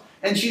not.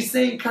 And she's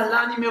saying,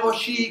 Kalani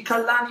Meroshi,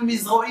 Kalani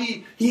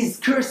Mizroi. He's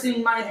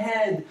cursing my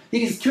head.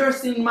 He's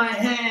cursing my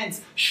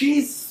hands.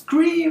 She's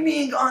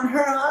screaming on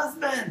her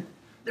husband.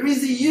 There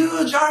is a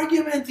huge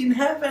argument in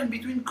heaven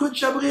between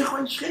Kudsha Berichu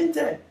and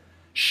Shechinte.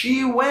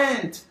 She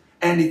went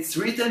And it's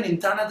written in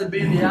Tana de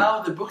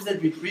Eliyahu, the book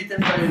that was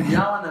written by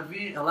Eliyahu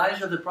Navi,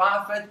 Elijah the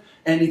prophet,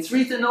 and it's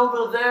written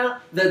over there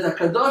that the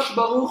Kadosh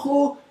Baruch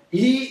Hu,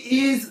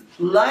 he is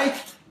like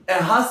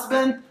a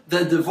husband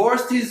that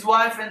divorced his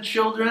wife and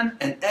children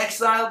and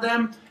exiled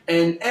them,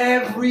 and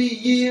every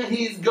year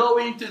he's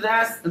going to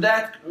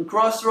that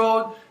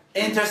crossroad,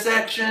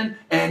 intersection,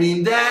 and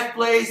in that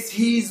place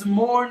he's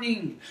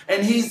mourning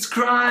and he's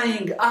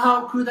crying,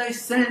 how could I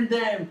send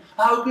them?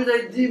 How could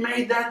I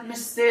make that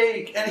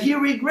mistake? And he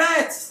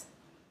regrets.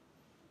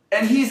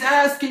 And he's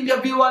asking,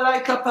 Abiu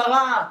alai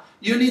kapara,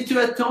 you need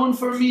to atone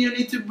for me, you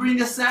need to bring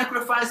a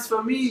sacrifice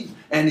for me.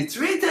 And it's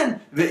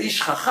written,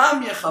 Ve'ish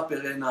chacham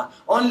yechaperena.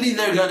 Only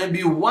there's going to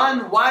be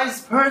one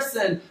wise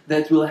person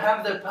that will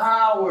have the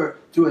power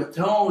to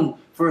atone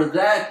for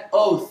that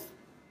oath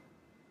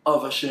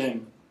of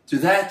HaShem, to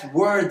that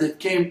word that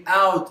came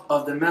out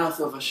of the mouth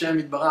of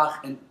HaShem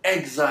Yitbarach and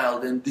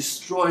exiled and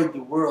destroyed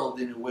the world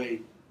in a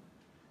way.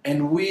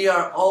 And we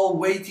are all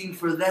waiting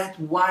for that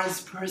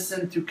wise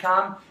person to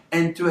come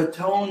and to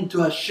atone to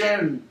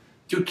HaShem,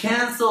 to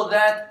cancel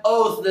that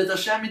oath that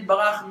HaShem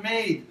Yitbarach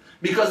made.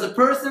 Because the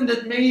person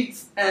that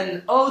makes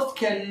an oath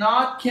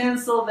cannot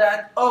cancel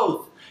that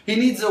oath. He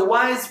needs a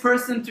wise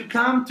person to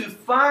come to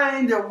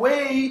find a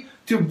way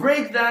to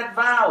break that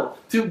vow,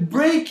 to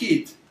break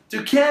it,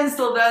 to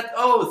cancel that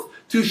oath,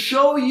 to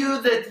show you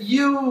that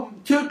you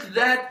took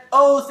that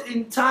oath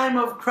in time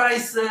of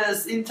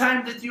crisis, in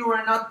time that you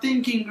were not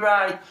thinking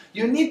right.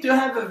 You need to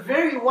have a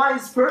very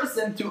wise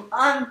person to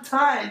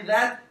untie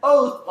that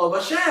oath of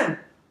Hashem.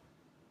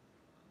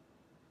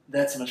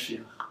 That's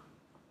Mashiach.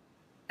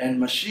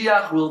 And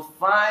Mashiach will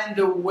find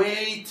a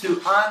way to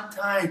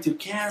untie, to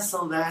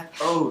cancel that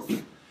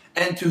oath,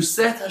 and to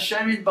set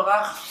Hashem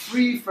Yitbarach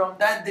free from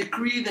that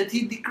decree that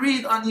He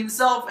decreed on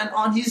Himself and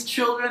on His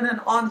children and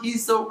on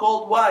His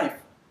so-called wife,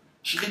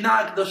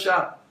 Shekhinah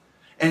Kedosha,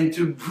 and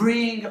to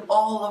bring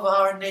all of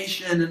our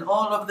nation and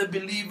all of the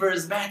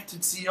believers back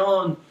to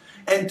Zion,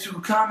 and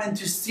to come and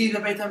to see the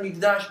Beit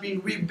HaMikdash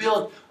being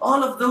rebuilt.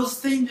 All of those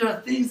things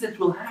are things that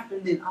will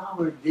happen in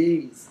our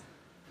days.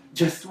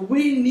 Just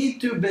we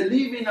need to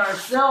believe in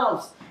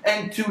ourselves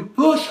and to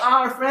push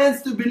our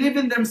friends to believe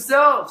in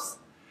themselves.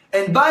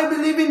 And by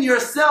believing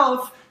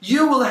yourself,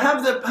 you will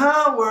have the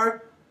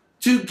power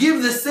to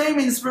give the same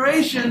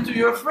inspiration to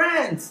your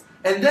friends.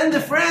 And then the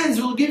friends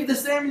will give the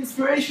same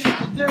inspiration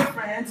to their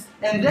friends.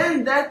 And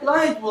then that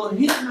light will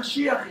hit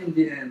Mashiach in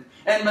the end.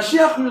 And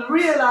Mashiach will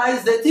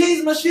realize that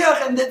he's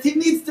Mashiach and that he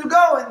needs to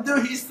go and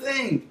do his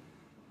thing.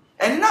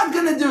 And he's not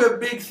going to do a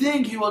big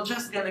thing. He will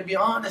just going to be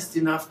honest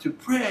enough to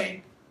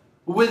pray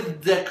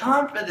with the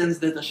confidence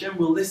that Hashem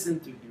will listen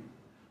to him.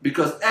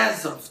 Because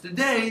as of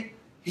today,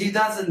 he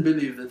doesn't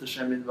believe that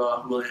Hashem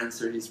Yitbarach will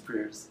answer his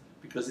prayers,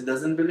 because he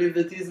doesn't believe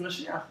that he's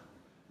Mashiach.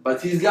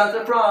 But he's got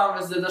the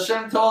promise that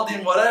Hashem told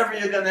him, whatever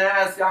you're going to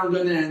ask, I'm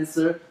going to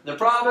answer. The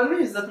problem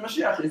is that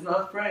Mashiach is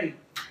not praying.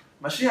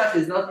 Mashiach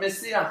is not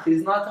Messiah.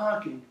 He's not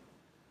talking.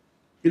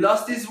 He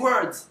lost his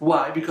words.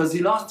 Why? Because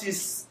he lost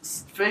his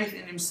faith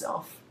in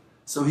himself.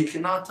 So he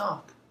cannot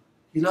talk.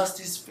 He lost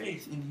his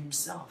faith in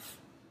himself.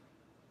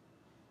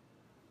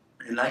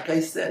 And like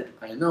I said,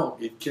 I know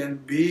it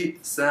can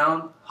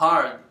sound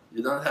hard.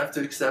 You don't have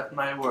to accept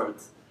my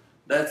words.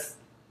 That's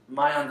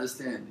my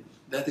understanding.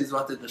 That is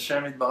what the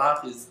Hashem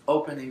Yitbarach is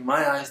opening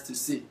my eyes to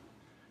see.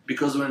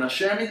 Because when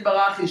Hashem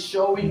Yitbarach is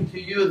showing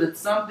to you that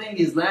something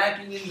is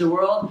lacking in the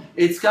world,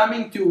 it's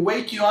coming to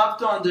wake you up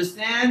to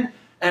understand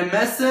a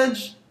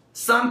message,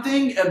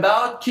 something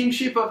about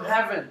kingship of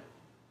heaven.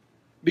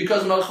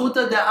 Because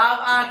Malchuta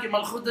de'ar'a ki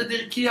Malchuta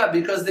dirkiya,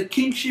 because the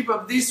kingship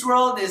of this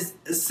world is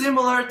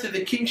similar to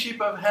the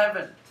kingship of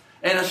heaven.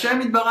 And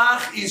Hashem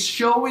Yitbarach is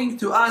showing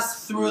to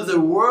us through the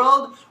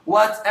world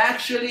what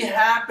actually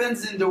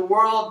happens in the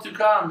world to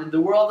come, in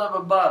the world of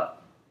above,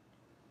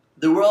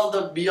 the world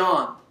of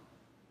beyond.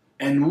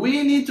 And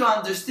we need to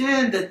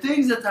understand that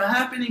things that are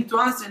happening to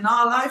us in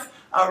our life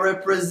are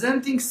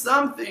representing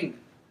something,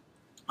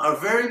 are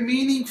very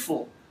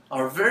meaningful,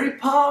 are very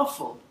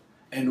powerful.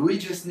 And we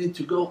just need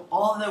to go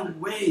all the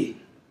way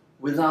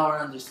with our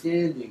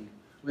understanding,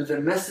 with the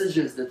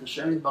messages that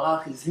Hashem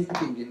Yitbarach is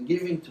hinting and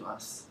giving to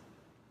us.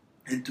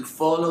 And to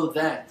follow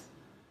that,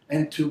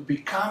 and to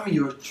become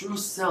your true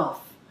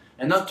self,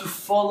 and not to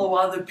follow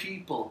other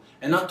people,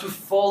 and not to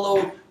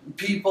follow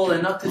people,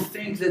 and not to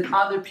think that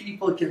other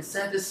people can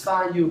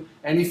satisfy you,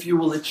 and if you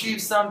will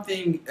achieve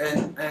something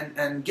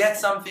and get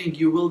something,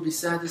 you will be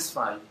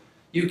satisfied.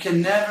 You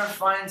can never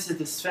find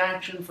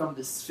satisfaction from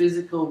this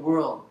physical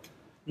world.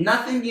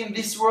 Nothing in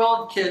this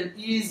world can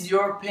ease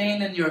your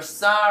pain and your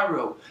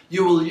sorrow.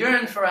 You will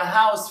yearn for a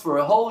house for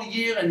a whole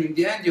year, and in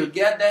the end you'll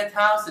get that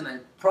house, and I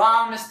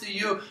promise to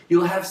you,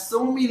 you'll have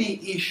so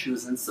many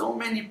issues and so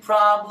many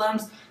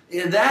problems.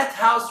 That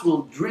house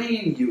will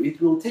drain you.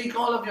 It will take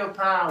all of your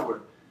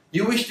power.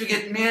 You wish to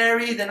get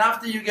married, and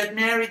after you get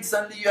married,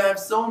 suddenly you have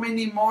so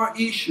many more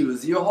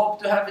issues. You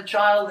hope to have a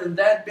child, and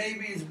that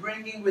baby is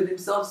bringing with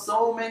himself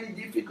so many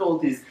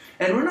difficulties.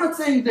 And we're not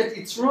saying that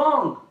it's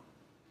wrong.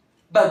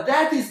 But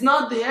that is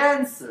not the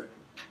answer.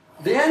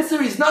 The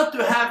answer is not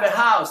to have a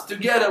house, to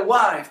get a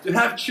wife, to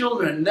have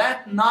children.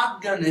 That's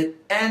not going to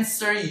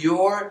answer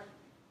your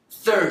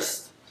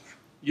thirst.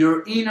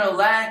 Your inner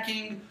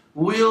lacking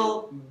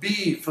will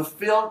be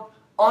fulfilled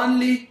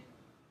only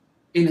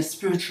in a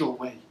spiritual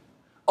way.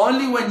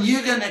 Only when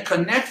you're going to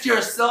connect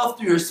yourself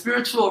to your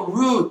spiritual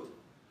root,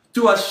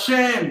 to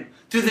HaShem,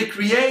 to the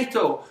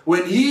Creator,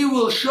 when He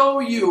will show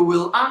you,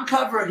 will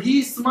uncover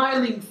His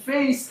smiling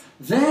face,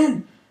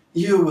 then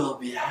you will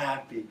be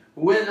happy.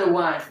 With a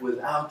wife,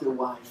 without a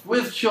wife,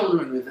 with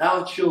children,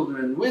 without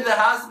children, with a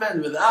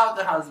husband, without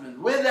a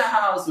husband, with a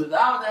house,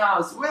 without a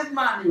house, with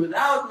money,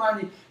 without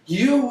money.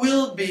 You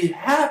will be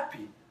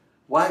happy.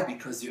 Why?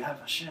 Because you have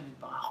HaShem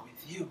Yitbarach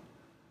with you.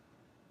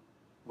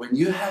 When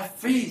you have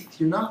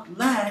faith, you not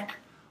lack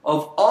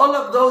of all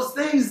of those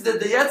things that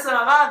the Yetzer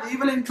Hara, the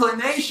evil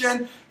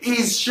inclination,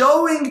 is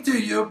showing to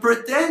you,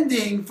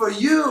 pretending for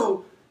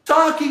you,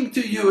 talking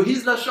to you,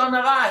 his Lashon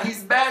Hara,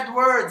 his bad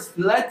words,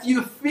 let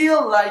you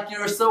feel like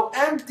you're so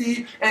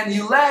empty and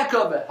you lack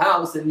of a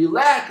house, and you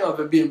lack of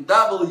a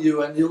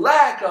BMW, and you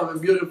lack of a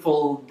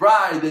beautiful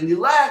bride, and you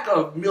lack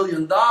of $1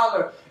 million,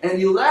 and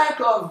you lack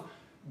of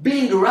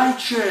being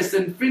righteous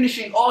and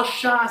finishing all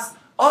Shas.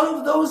 All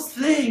of those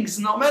things,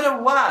 no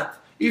matter what,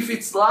 if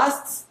it's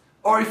lusts,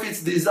 or if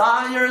it's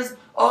desires,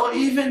 or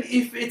even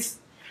if it's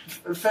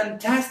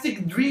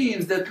fantastic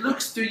dreams that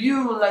looks to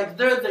you like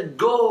they're the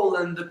goal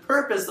and the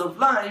purpose of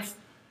life,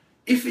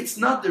 if it's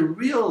not the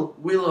real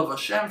will of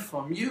Hashem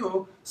from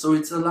you, so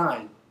it's a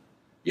lie.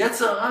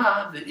 Yetzer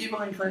Hara, the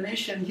evil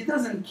inclination, he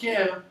doesn't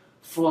care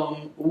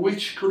from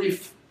which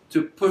cliff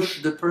to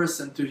push the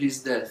person to his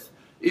death,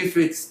 if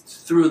it's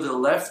through the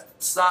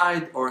left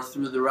side or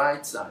through the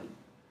right side.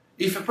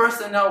 If a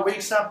person now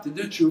wakes up to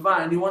do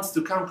tshuva and he wants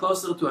to come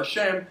closer to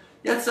Hashem,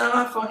 Yetzer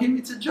Hara, for him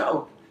it's a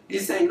joke.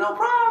 He's saying, no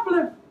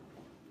problem.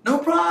 No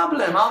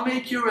problem, I'll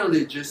make you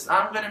religious,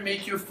 I'm going to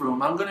make you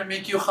frum, I'm going to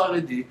make you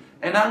Haredi,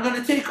 and I'm going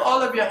to take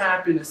all of your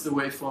happiness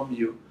away from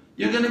you.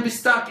 You're going to be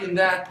stuck in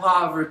that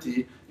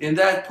poverty, in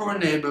that poor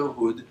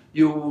neighborhood.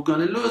 You're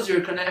going to lose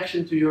your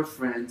connection to your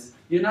friends.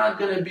 You're not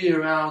going to be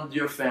around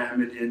your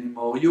family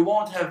anymore. You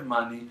won't have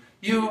money.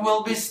 You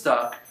will be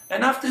stuck.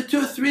 And after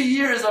 2-3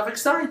 years of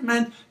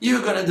excitement,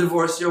 you're going to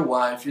divorce your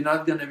wife. You're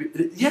not going to be...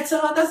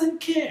 Yetzer Hara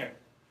doesn't care.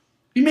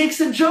 He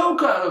makes a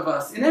joke out of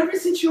us in every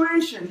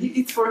situation.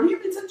 For him,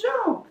 it's a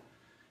joke.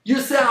 You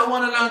say, I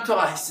want to learn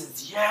Torah. He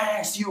says,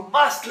 yes, you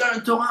must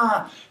learn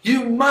Torah.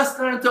 You must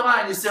learn Torah.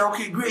 And you say,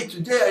 okay, great.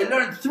 Today I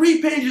learned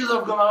 3 pages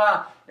of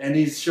Gemara. And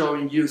he's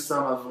showing you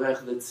some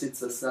avrech that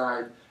sits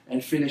aside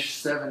and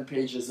finished 7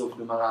 pages of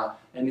Gemara.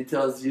 And he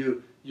tells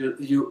you,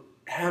 you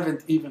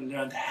haven't even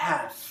learned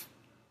half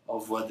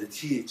of what that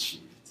he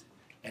achieved.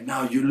 And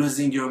now you're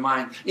losing your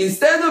mind.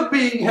 Instead of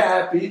being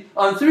happy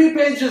on 3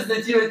 pages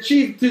that you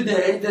achieved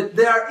today, that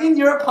they are in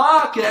your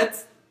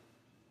pocket,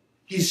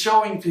 he's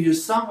showing to you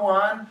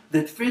someone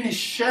that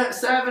finished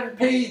 7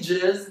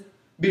 pages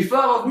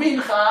before of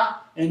Mincha,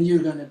 and you're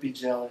going to be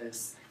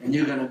jealous. And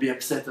you're going to be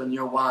upset on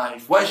your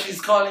wife. Why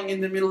she's calling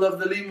in the middle of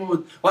the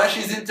limud. Why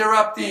she's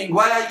interrupting.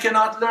 Why I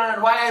cannot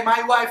learn. Why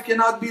my wife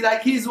cannot be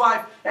like his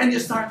wife. And you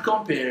start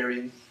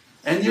comparing.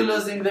 And you're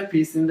losing the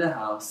peace in the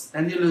house,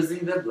 and you're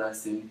losing the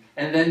blessing,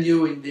 and then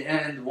you in the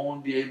end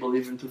won't be able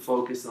even to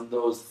focus on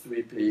those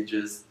 3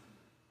 pages.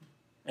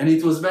 And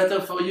it was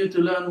better for you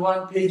to learn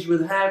 1 page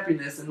with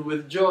happiness and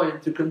with joy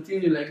and to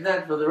continue like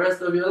that for the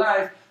rest of your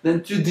life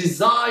than to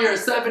desire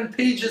 7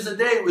 pages a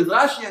day with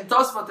Rashi and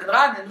Tosfot and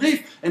Ran and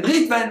Rif and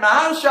Ritva and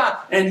Maharsha,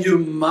 and you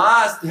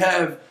must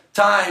have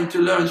time to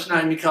learn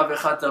Shnai Mikra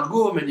V'Echad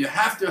Targum, and you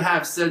have to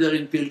have Seder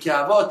in Pirkei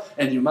Avot,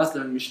 and you must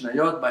learn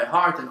Mishnayot by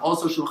heart, and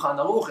also Shulchan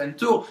Aruch and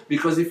Tur,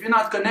 because if you're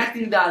not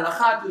connecting the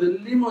Halakha to the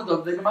limud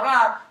of the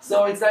Gemara,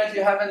 so it's like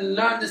you haven't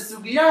learned the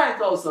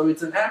Sugiyah also,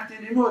 it's an empty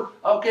limud.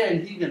 Okay,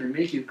 and he's going to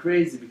make you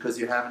crazy because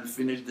you haven't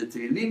finished the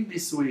Tehillim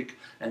this week,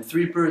 and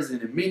 3 prayers in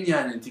a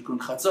minyan, and Tikkun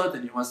Chatzot,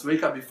 and you must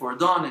wake up before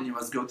dawn, and you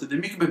must go to the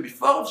mikveh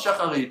before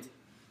Shacharit.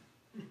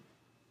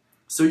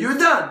 So you're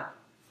done.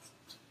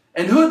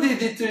 And who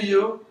did it to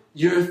you?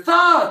 Your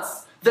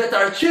thoughts that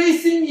are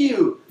chasing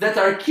you, that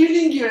are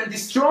killing you and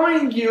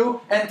destroying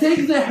you, and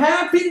take the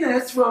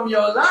happiness from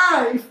your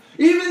life,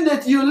 even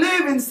that you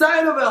live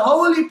inside of a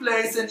holy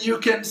place and you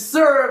can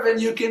serve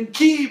and you can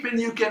keep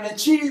and you can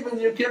achieve and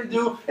you can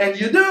do, and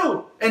you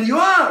do, and you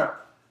are.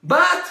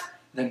 But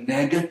the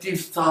negative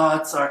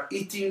thoughts are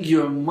eating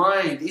your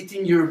mind,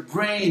 eating your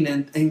brain,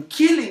 and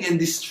killing and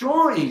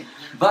destroying.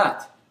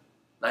 But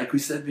like we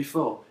said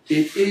before,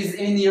 it is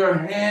in your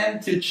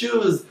hand to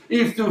choose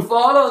if to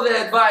follow the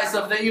advice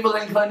of the evil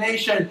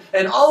inclination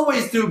and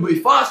always to be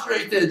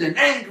frustrated and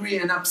angry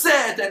and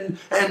upset and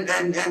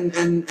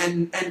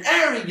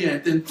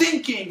arrogant and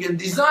thinking and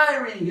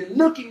desiring and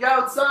looking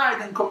outside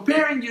and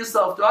comparing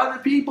yourself to other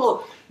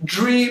people,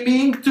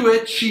 dreaming to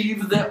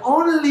achieve the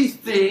only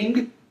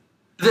thing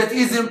that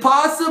is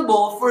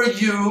impossible for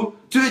you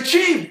to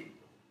achieve,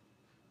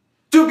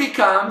 to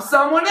become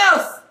someone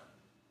else.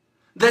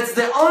 That's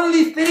the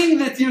only thing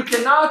that you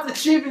cannot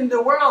achieve in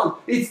the world.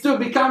 It's to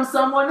become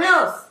someone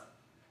else.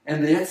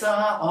 And the Yetzer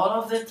Hara all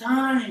of the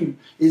time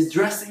is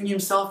dressing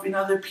himself in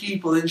other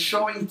people and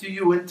showing to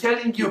you and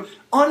telling you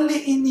only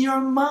in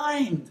your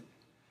mind.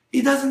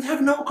 He doesn't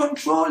have no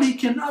control. He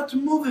cannot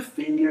move a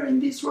finger in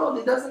this world.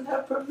 He doesn't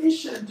have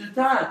permission to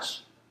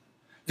touch.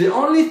 The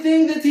only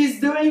thing that he's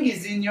doing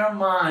is in your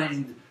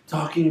mind.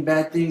 Talking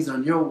bad things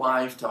on your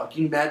wife,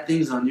 talking bad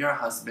things on your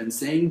husband,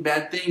 saying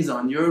bad things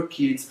on your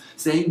kids,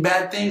 saying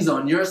bad things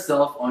on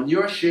yourself, on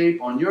your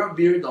shape, on your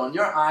beard, on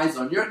your eyes,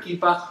 on your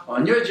kippah,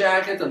 on your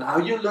jacket, on how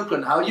you look,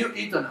 on how you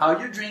eat, on how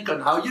you drink,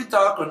 on how you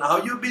talk, on how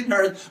you've been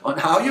heard, on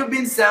how you've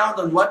been sound,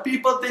 on what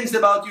people think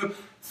about you.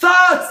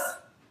 Thoughts!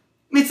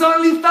 It's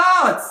only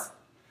thoughts.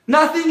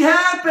 Nothing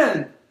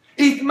happened.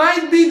 It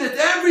might be that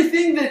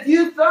everything that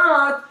you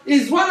thought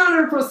is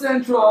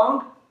 100%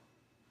 wrong,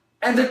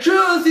 and the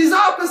truth is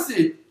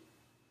opposite.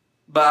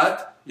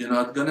 But you're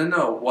not going to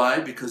know. Why?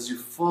 Because you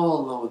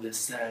follow the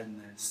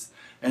sadness,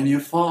 and you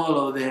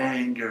follow the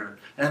anger,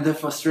 and the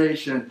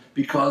frustration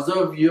because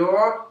of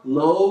your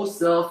low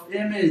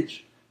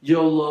self-image,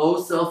 your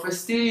low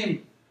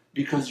self-esteem,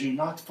 because you're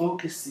not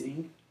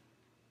focusing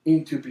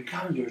into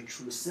become your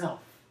true self.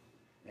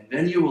 And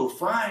then you will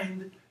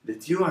find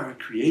that you are a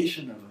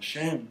creation of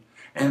HaShem,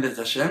 and that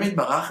HaShem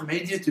Yitbarach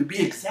made you to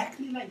be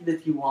exactly like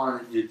that He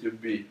wanted you to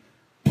be.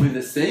 With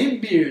the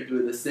same beard,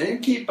 with the same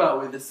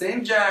kippah, with the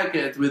same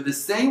jacket, with the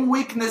same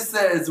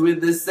weaknesses, with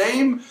the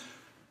same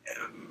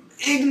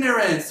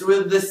ignorance,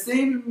 with the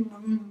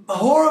same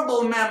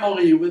horrible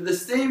memory, with the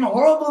same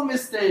horrible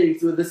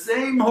mistakes, with the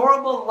same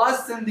horrible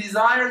lusts and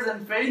desires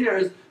and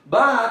failures,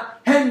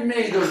 but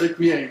handmade of the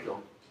Creator.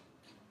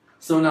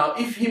 So now,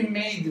 if He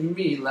made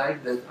me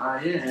like that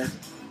I am,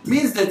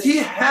 means that He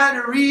had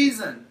a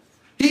reason.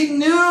 He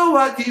knew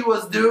what He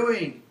was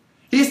doing.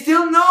 He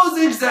still knows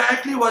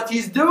exactly what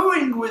He's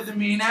doing with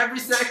me in every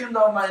second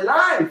of my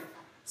life.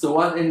 So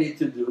what I need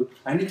to do?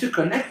 I need to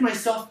connect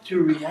myself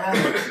to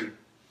reality.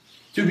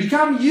 To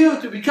become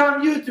you, to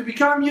become you, to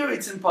become you,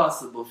 it's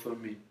impossible for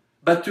me.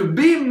 But to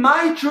be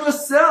my true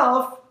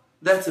self,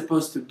 that's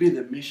supposed to be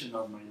the mission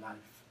of my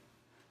life.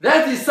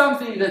 That is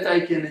something that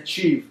I can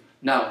achieve.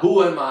 Now,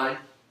 who am I?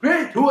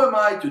 Great, who am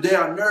I? Today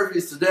I'm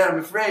nervous, today I'm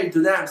afraid,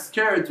 today I'm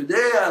scared,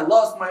 today I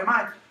lost my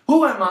mind.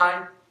 Who am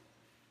I?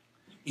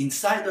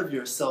 Inside of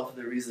yourself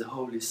there is a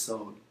holy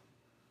soul.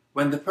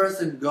 When the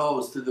person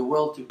goes to the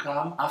world to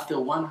come, after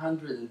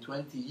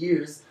 120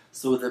 years,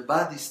 so the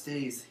body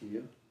stays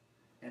here,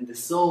 and the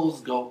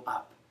souls go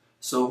up.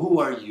 So who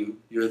are you?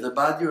 You're the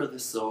body or the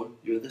soul?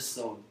 You're the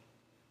soul.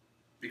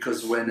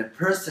 Because when a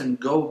person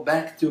goes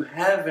back to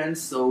heaven,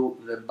 so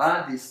the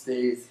body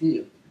stays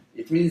here.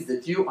 It means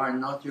that you are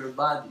not your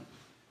body.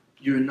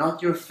 You're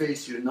not your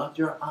face, you're not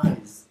your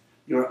eyes.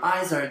 Your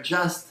eyes are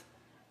just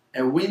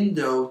a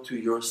window to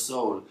your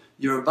soul.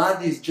 Your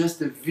body is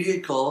just a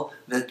vehicle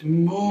that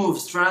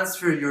moves,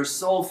 transfers your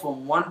soul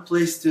from one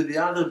place to the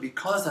other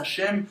because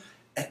HaShem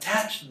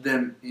attached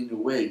them in a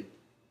way,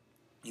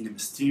 in a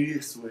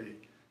mysterious way,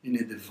 in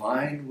a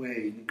divine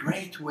way, in a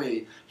great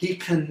way. He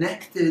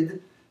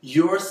connected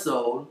your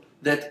soul,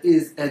 that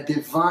is a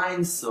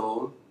divine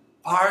soul,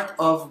 part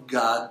of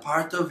God,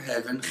 part of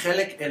heaven,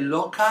 Chelek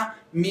Eloka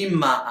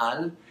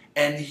Mima'al,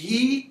 and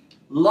He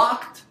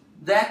locked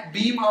that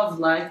beam of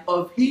light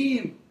of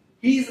Him,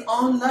 His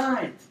own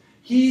light,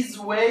 His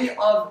way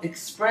of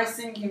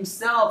expressing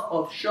Himself,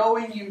 of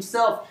showing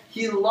Himself.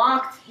 He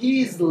locked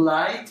His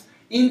light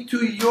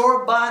into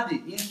your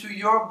body, into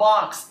your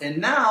box, and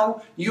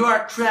now you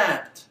are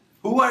trapped.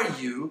 Who are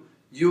you?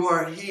 You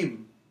are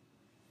Him.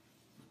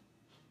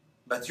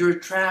 But you're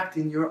trapped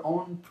in your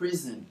own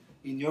prison,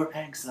 in your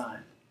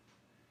exile.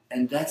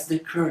 And that's the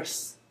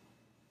curse.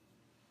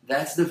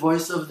 That's the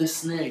voice of the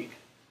snake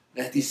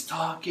that is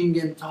talking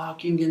and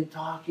talking and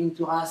talking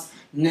to us.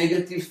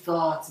 Negative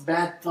thoughts,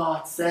 bad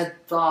thoughts,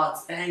 sad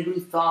thoughts, angry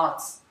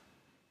thoughts.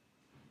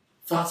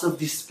 Thoughts of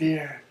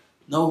despair,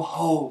 no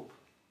hope,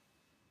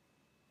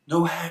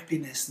 no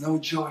happiness, no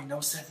joy, no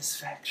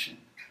satisfaction.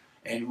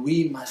 And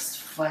we must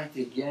fight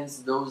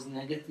against those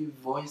negative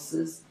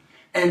voices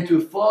and to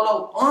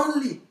follow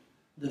only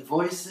the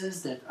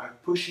voices that are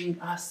pushing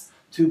us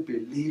to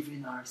believe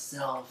in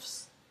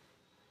ourselves.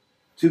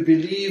 To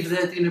believe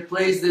that in a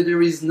place that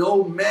there is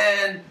no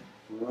man,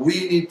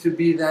 we need to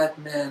be that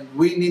man.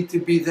 We need to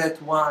be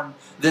that one.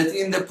 That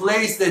in the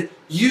place that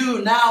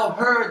you now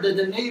heard that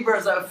the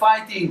neighbors are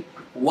fighting,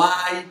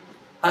 why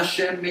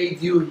HaShem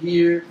made you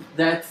hear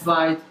that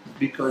fight?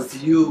 Because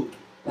you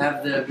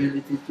have the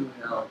ability to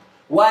help.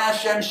 Why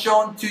HaShem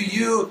shown to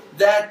you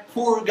that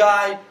poor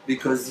guy?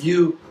 Because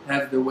you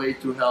have the way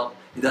to help.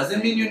 It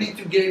doesn't mean you need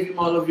to give him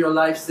all of your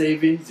life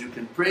savings. You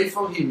can pray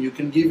for him. You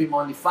can give him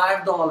only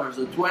 $5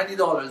 or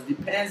 $20.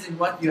 Depends on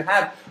what you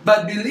have.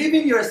 But believe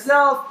in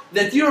yourself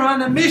that you're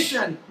on a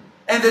mission.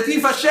 And that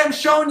if Hashem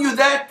shown you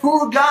that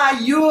poor guy,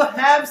 you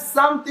have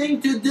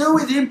something to do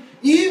with him.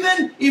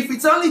 Even if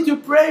it's only to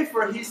pray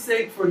for his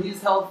sake, for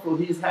his health, for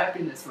his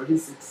happiness, for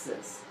his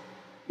success.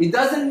 It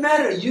doesn't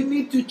matter. You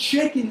need to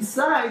check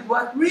inside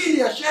what really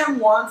Hashem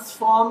wants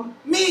from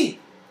me.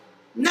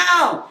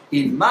 Now,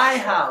 in my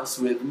house,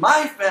 with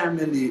my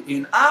family,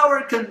 in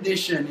our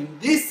condition, in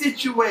this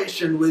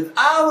situation, with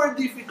our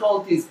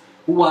difficulties,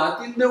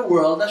 what in the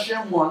world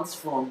Hashem wants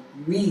from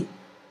me?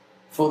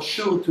 For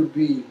sure to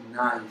be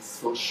nice,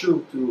 for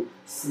sure to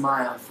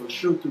smile, for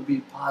sure to be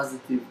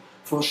positive,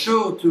 for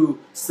sure to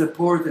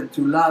support and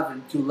to love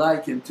and to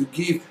like and to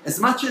give as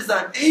much as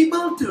I'm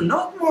able to,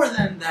 not more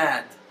than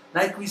that.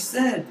 Like we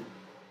said,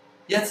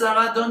 Yetzer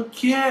Hara don't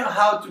care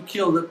how to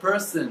kill the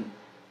person.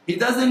 It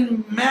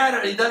doesn't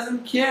matter, he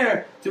doesn't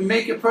care to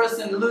make a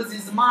person lose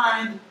his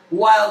mind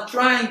while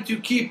trying to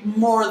keep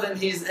more than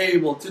he's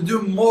able, to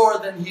do more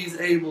than he's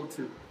able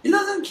to. He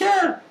doesn't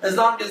care as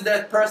long as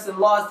that person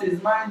lost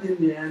his mind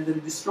in the end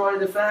and destroyed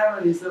the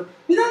family. So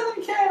he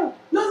doesn't care.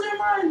 Lose your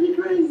mind, be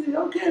crazy.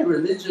 Okay,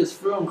 religious,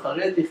 frum,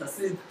 Haredi,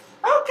 Hasid.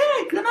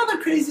 Okay,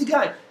 another crazy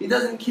guy. He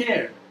doesn't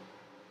care.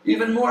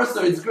 Even more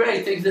so, it's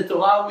great. Take the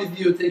Torah with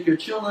you, take your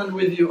children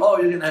with you. Oh,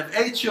 you're going to have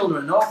 8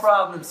 children, no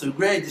problem. So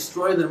great,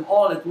 destroy them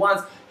all at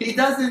once. He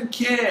doesn't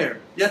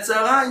care. Yetzer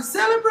Hara is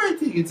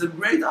celebrating. It's a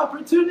great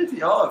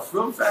opportunity. Oh, a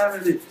frum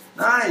family.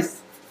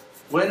 Nice.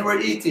 When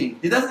we're eating.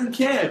 He doesn't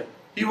care.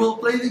 He will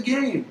play the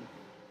game.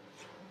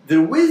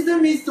 The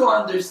wisdom is to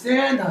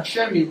understand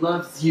Hashem, He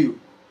loves you.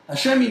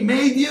 Hashem, He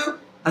made you.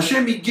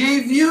 Hashem, He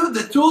gave you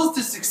the tools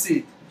to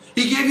succeed.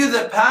 He gave you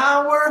the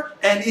power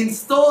and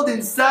installed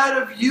inside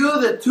of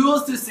you the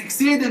tools to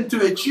succeed and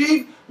to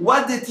achieve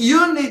what that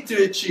you need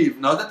to achieve.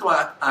 Not that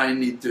what I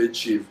need to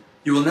achieve.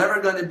 You will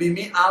never going to be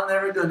me, I'm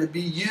never going to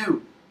be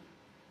you.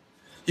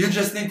 You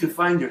just need to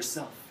find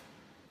yourself.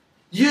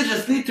 You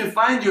just need to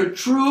find your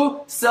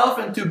true self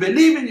and to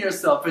believe in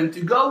yourself and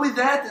to go with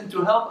that and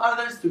to help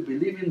others to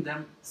believe in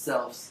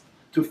themselves.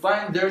 To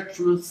find their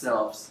true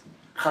selves.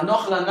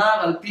 Chanoch lanar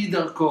al pi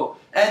darko.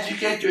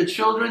 Educate your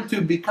children to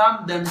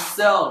become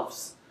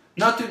themselves.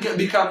 Not to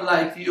become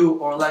like you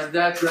or like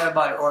that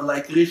rabbi or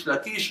like Rish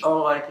Lakish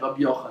or like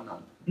Rabbi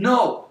Yochanan.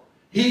 No,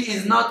 he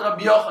is not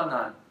Rabbi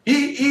Yochanan.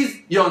 He is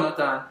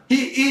Yonatan.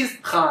 He is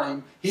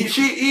Chaim.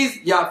 She is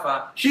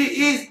Yafa. She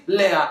is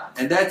Leah.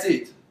 And that's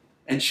it.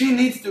 And she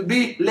needs to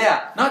be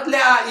Leah, not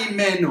Leah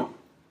Imenu.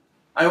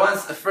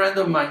 A friend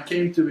of mine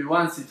came to me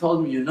once, he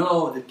told me, you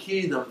know, the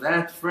kid of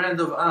that friend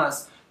of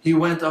us, he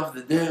went off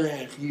the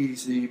derech,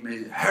 he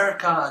made a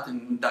haircut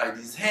and dyed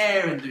his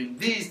hair and doing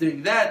this,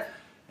 doing that.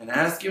 And I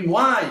asked him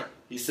why.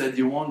 He said,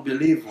 you won't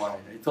believe why.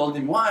 I told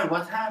him, why?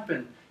 What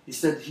happened? He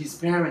said his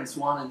parents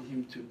wanted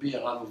him to be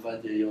a Rav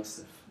Ovadia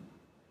Yosef.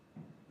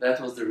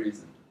 That was the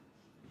reason.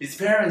 His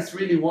parents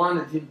really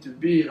wanted him to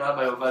be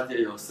Rabbi Ovadia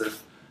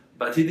Yosef.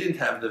 But he didn't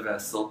have the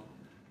vessel,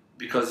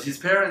 because his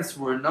parents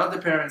were not the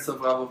parents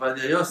of Rav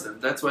Ovadia Yosef.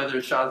 That's why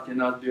their child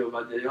cannot be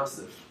Ovadia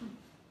Yosef.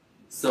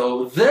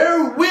 So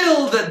their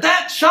will that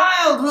that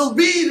child will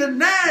be the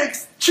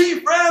next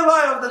chief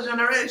rabbi of the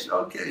generation.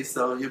 Okay,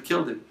 so you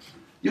killed him.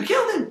 You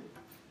killed him.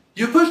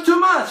 You pushed too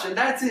much and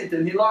that's it,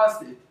 and he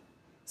lost it.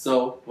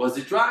 So was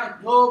it right?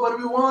 No, but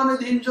we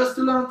wanted him just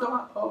to learn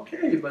Torah.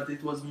 Okay, but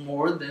it was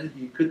more than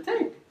he could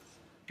take.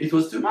 It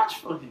was too much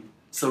for him.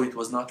 So it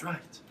was not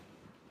right.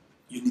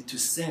 You need to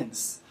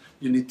sense,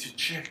 you need to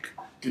check,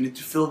 you need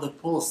to feel the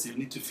pulse, you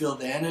need to feel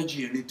the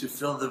energy, you need to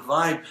feel the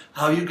vibe.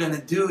 How are you going to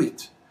do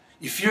it?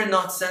 If you're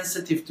not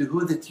sensitive to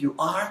who that you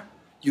are,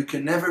 you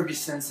can never be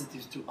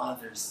sensitive to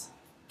others.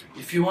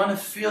 If you want to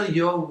feel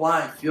your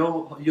wife,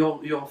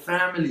 your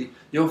family,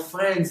 your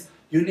friends,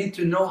 you need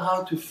to know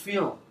how to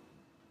feel.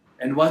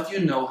 And what you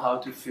know how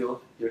to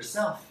feel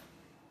yourself.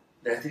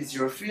 That is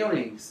your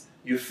feelings.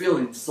 You feel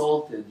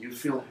insulted, you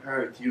feel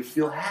hurt, you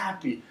feel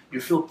happy,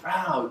 you feel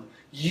proud.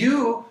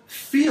 You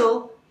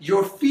feel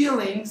your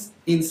feelings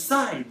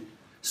inside.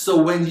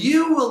 So when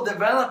you will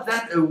develop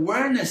that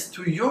awareness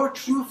to your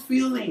true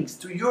feelings,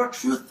 to your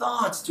true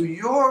thoughts, to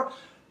your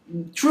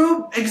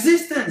true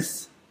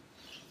existence,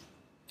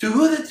 to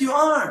who that you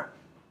are,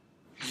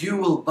 you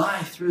will buy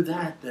through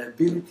that the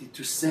ability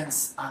to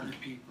sense other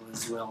people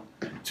as well,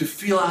 to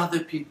feel other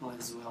people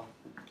as well,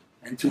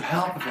 and to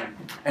help them,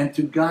 and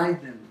to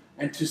guide them,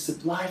 and to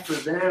supply for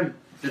them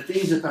the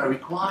things that are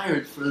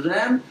required for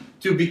them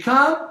to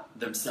become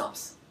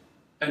themselves.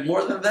 And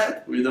more than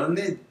that, we don't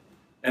need.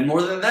 And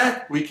more than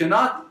that, we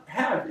cannot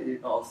have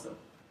it also.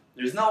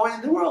 There's no way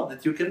in the world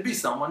that you can be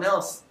someone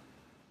else.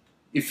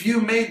 If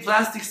you made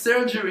plastic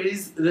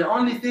surgeries, the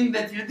only thing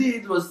that you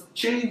did was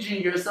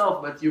changing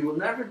yourself, but you will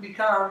never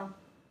become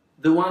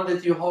the one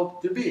that you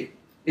hope to be.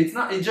 It's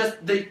not, it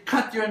just, they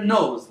cut your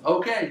nose,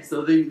 okay?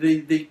 So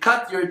they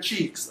cut your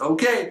cheeks,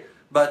 okay?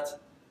 But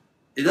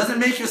it doesn't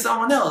make you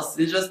someone else.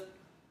 It just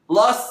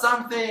lost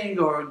something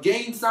or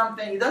gained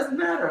something. It doesn't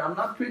matter. I'm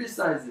not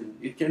criticizing.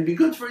 It can be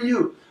good for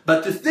you.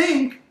 But to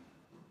think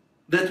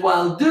that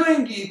while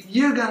doing it,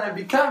 you're going to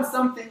become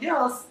something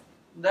else,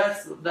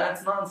 that's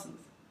nonsense.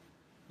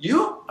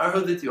 You are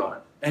who that you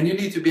are. And you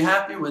need to be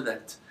happy with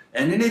that.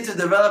 And you need to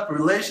develop a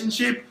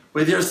relationship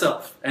with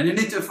yourself. And you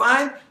need to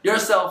find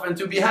yourself and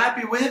to be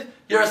happy with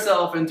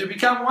yourself and to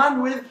become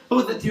one with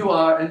who that you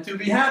are and to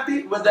be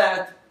happy with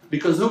that.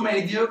 Because who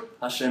made you?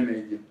 Hashem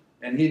made you.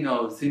 And He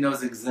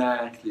knows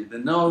exactly. The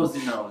knows,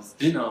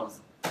 He knows.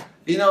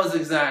 He knows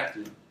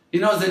exactly. He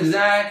knows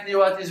exactly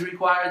what is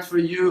required for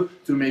you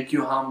to make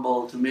you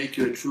humble, to make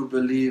you a true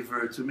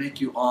believer, to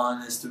make you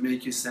honest, to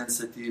make you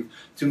sensitive,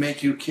 to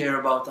make you care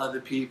about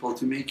other people,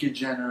 to make you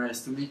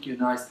generous, to make you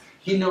nice.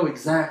 He knows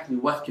exactly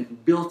what can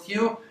build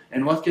you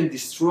and what can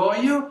destroy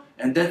you,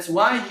 and that's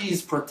why He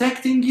is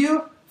protecting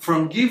you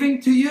from giving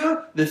to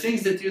you the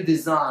things that you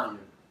desire.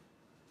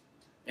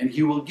 And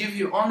He will give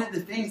you only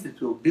the things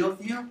that will build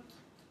you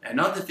and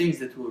not the things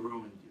that will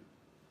ruin you.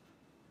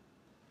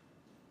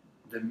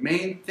 The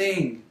main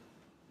thing,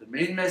 the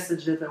main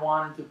message that I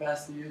wanted to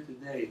pass to you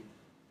today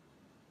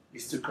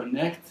is to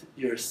connect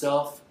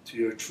yourself to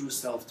your true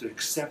self, to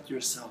accept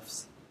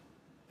yourselves.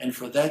 And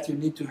for that you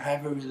need to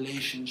have a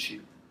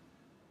relationship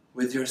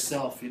with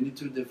yourself. You need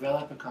to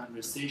develop a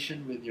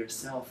conversation with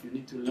yourself. You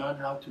need to learn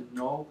how to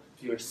know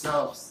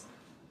yourselves.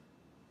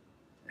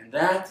 And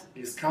that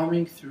is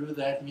coming through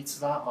that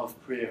mitzvah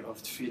of prayer,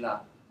 of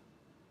tefillah.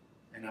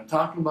 And I'm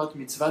talking about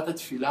mitzvah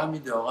tefillah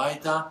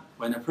midoraita,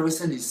 when a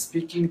person is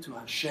speaking to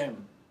HaShem,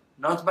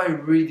 not by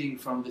reading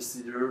from the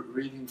Siddur,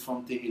 reading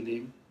from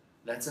Tehillim.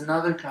 That's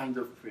another kind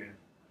of prayer.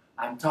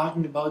 I'm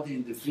talking about the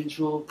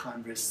individual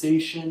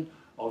conversation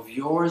of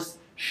yours,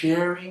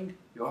 sharing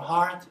your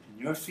heart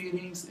and your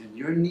feelings and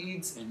your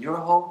needs and your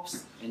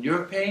hopes and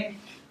your pain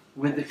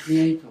with the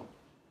Creator.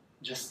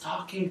 Just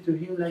talking to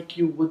Him like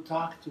you would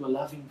talk to a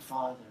loving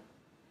father.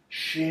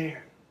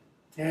 Share.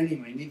 Tell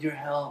Him, I need your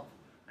help.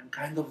 I'm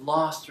kind of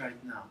lost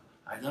right now.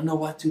 I don't know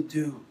what to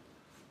do.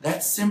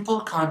 That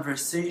simple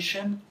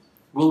conversation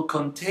will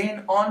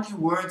contain only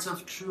words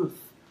of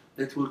truth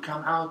that will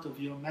come out of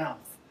your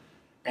mouth.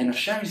 And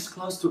Hashem is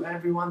close to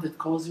everyone that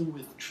calls Him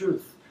with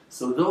truth.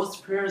 So those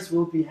prayers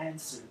will be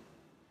answered.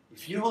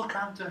 If you will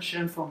come to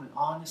Hashem from an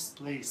honest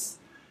place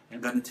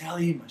and going to tell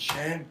Him,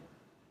 Hashem,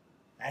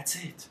 that's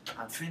it.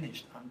 I'm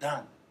finished. I'm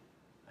done.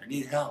 I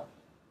need help.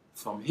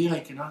 From here I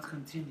cannot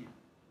continue.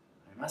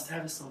 I must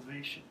have a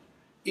salvation.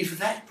 If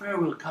that prayer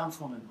will come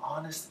from an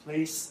honest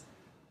place,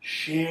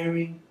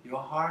 sharing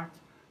your heart,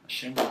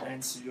 Hashem will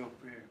answer your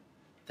prayer.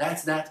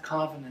 That's that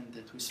covenant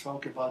that we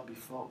spoke about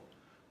before.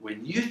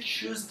 When you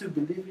choose to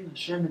believe in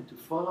Hashem and to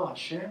follow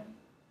Hashem,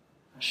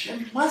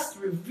 Hashem must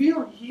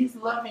reveal His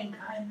loving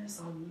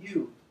kindness on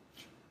you.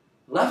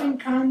 Loving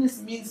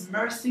kindness means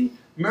mercy.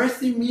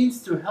 Mercy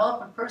means to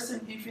help a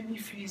person even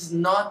if he is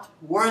not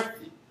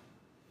worthy.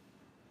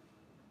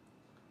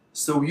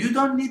 So you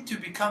don't need to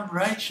become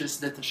righteous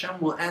that Hashem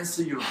will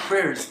answer your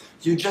prayers.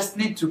 You just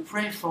need to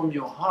pray from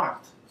your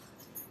heart.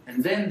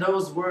 And then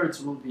those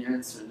words will be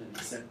answered and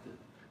accepted.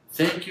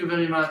 Thank you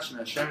very much, and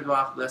Hashem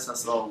bless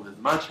us all with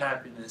much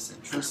happiness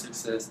and true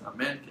success.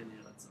 Amen. In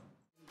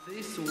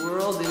this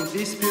world, in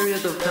this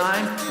period of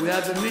time, we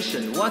have a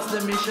mission. What's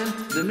the mission?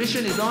 The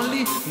mission is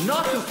only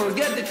not to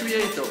forget the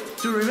Creator,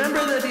 to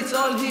remember that it's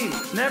all He,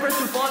 never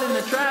to fall in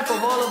the trap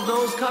of all of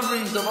those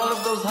coverings, of all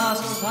of those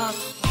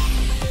husks.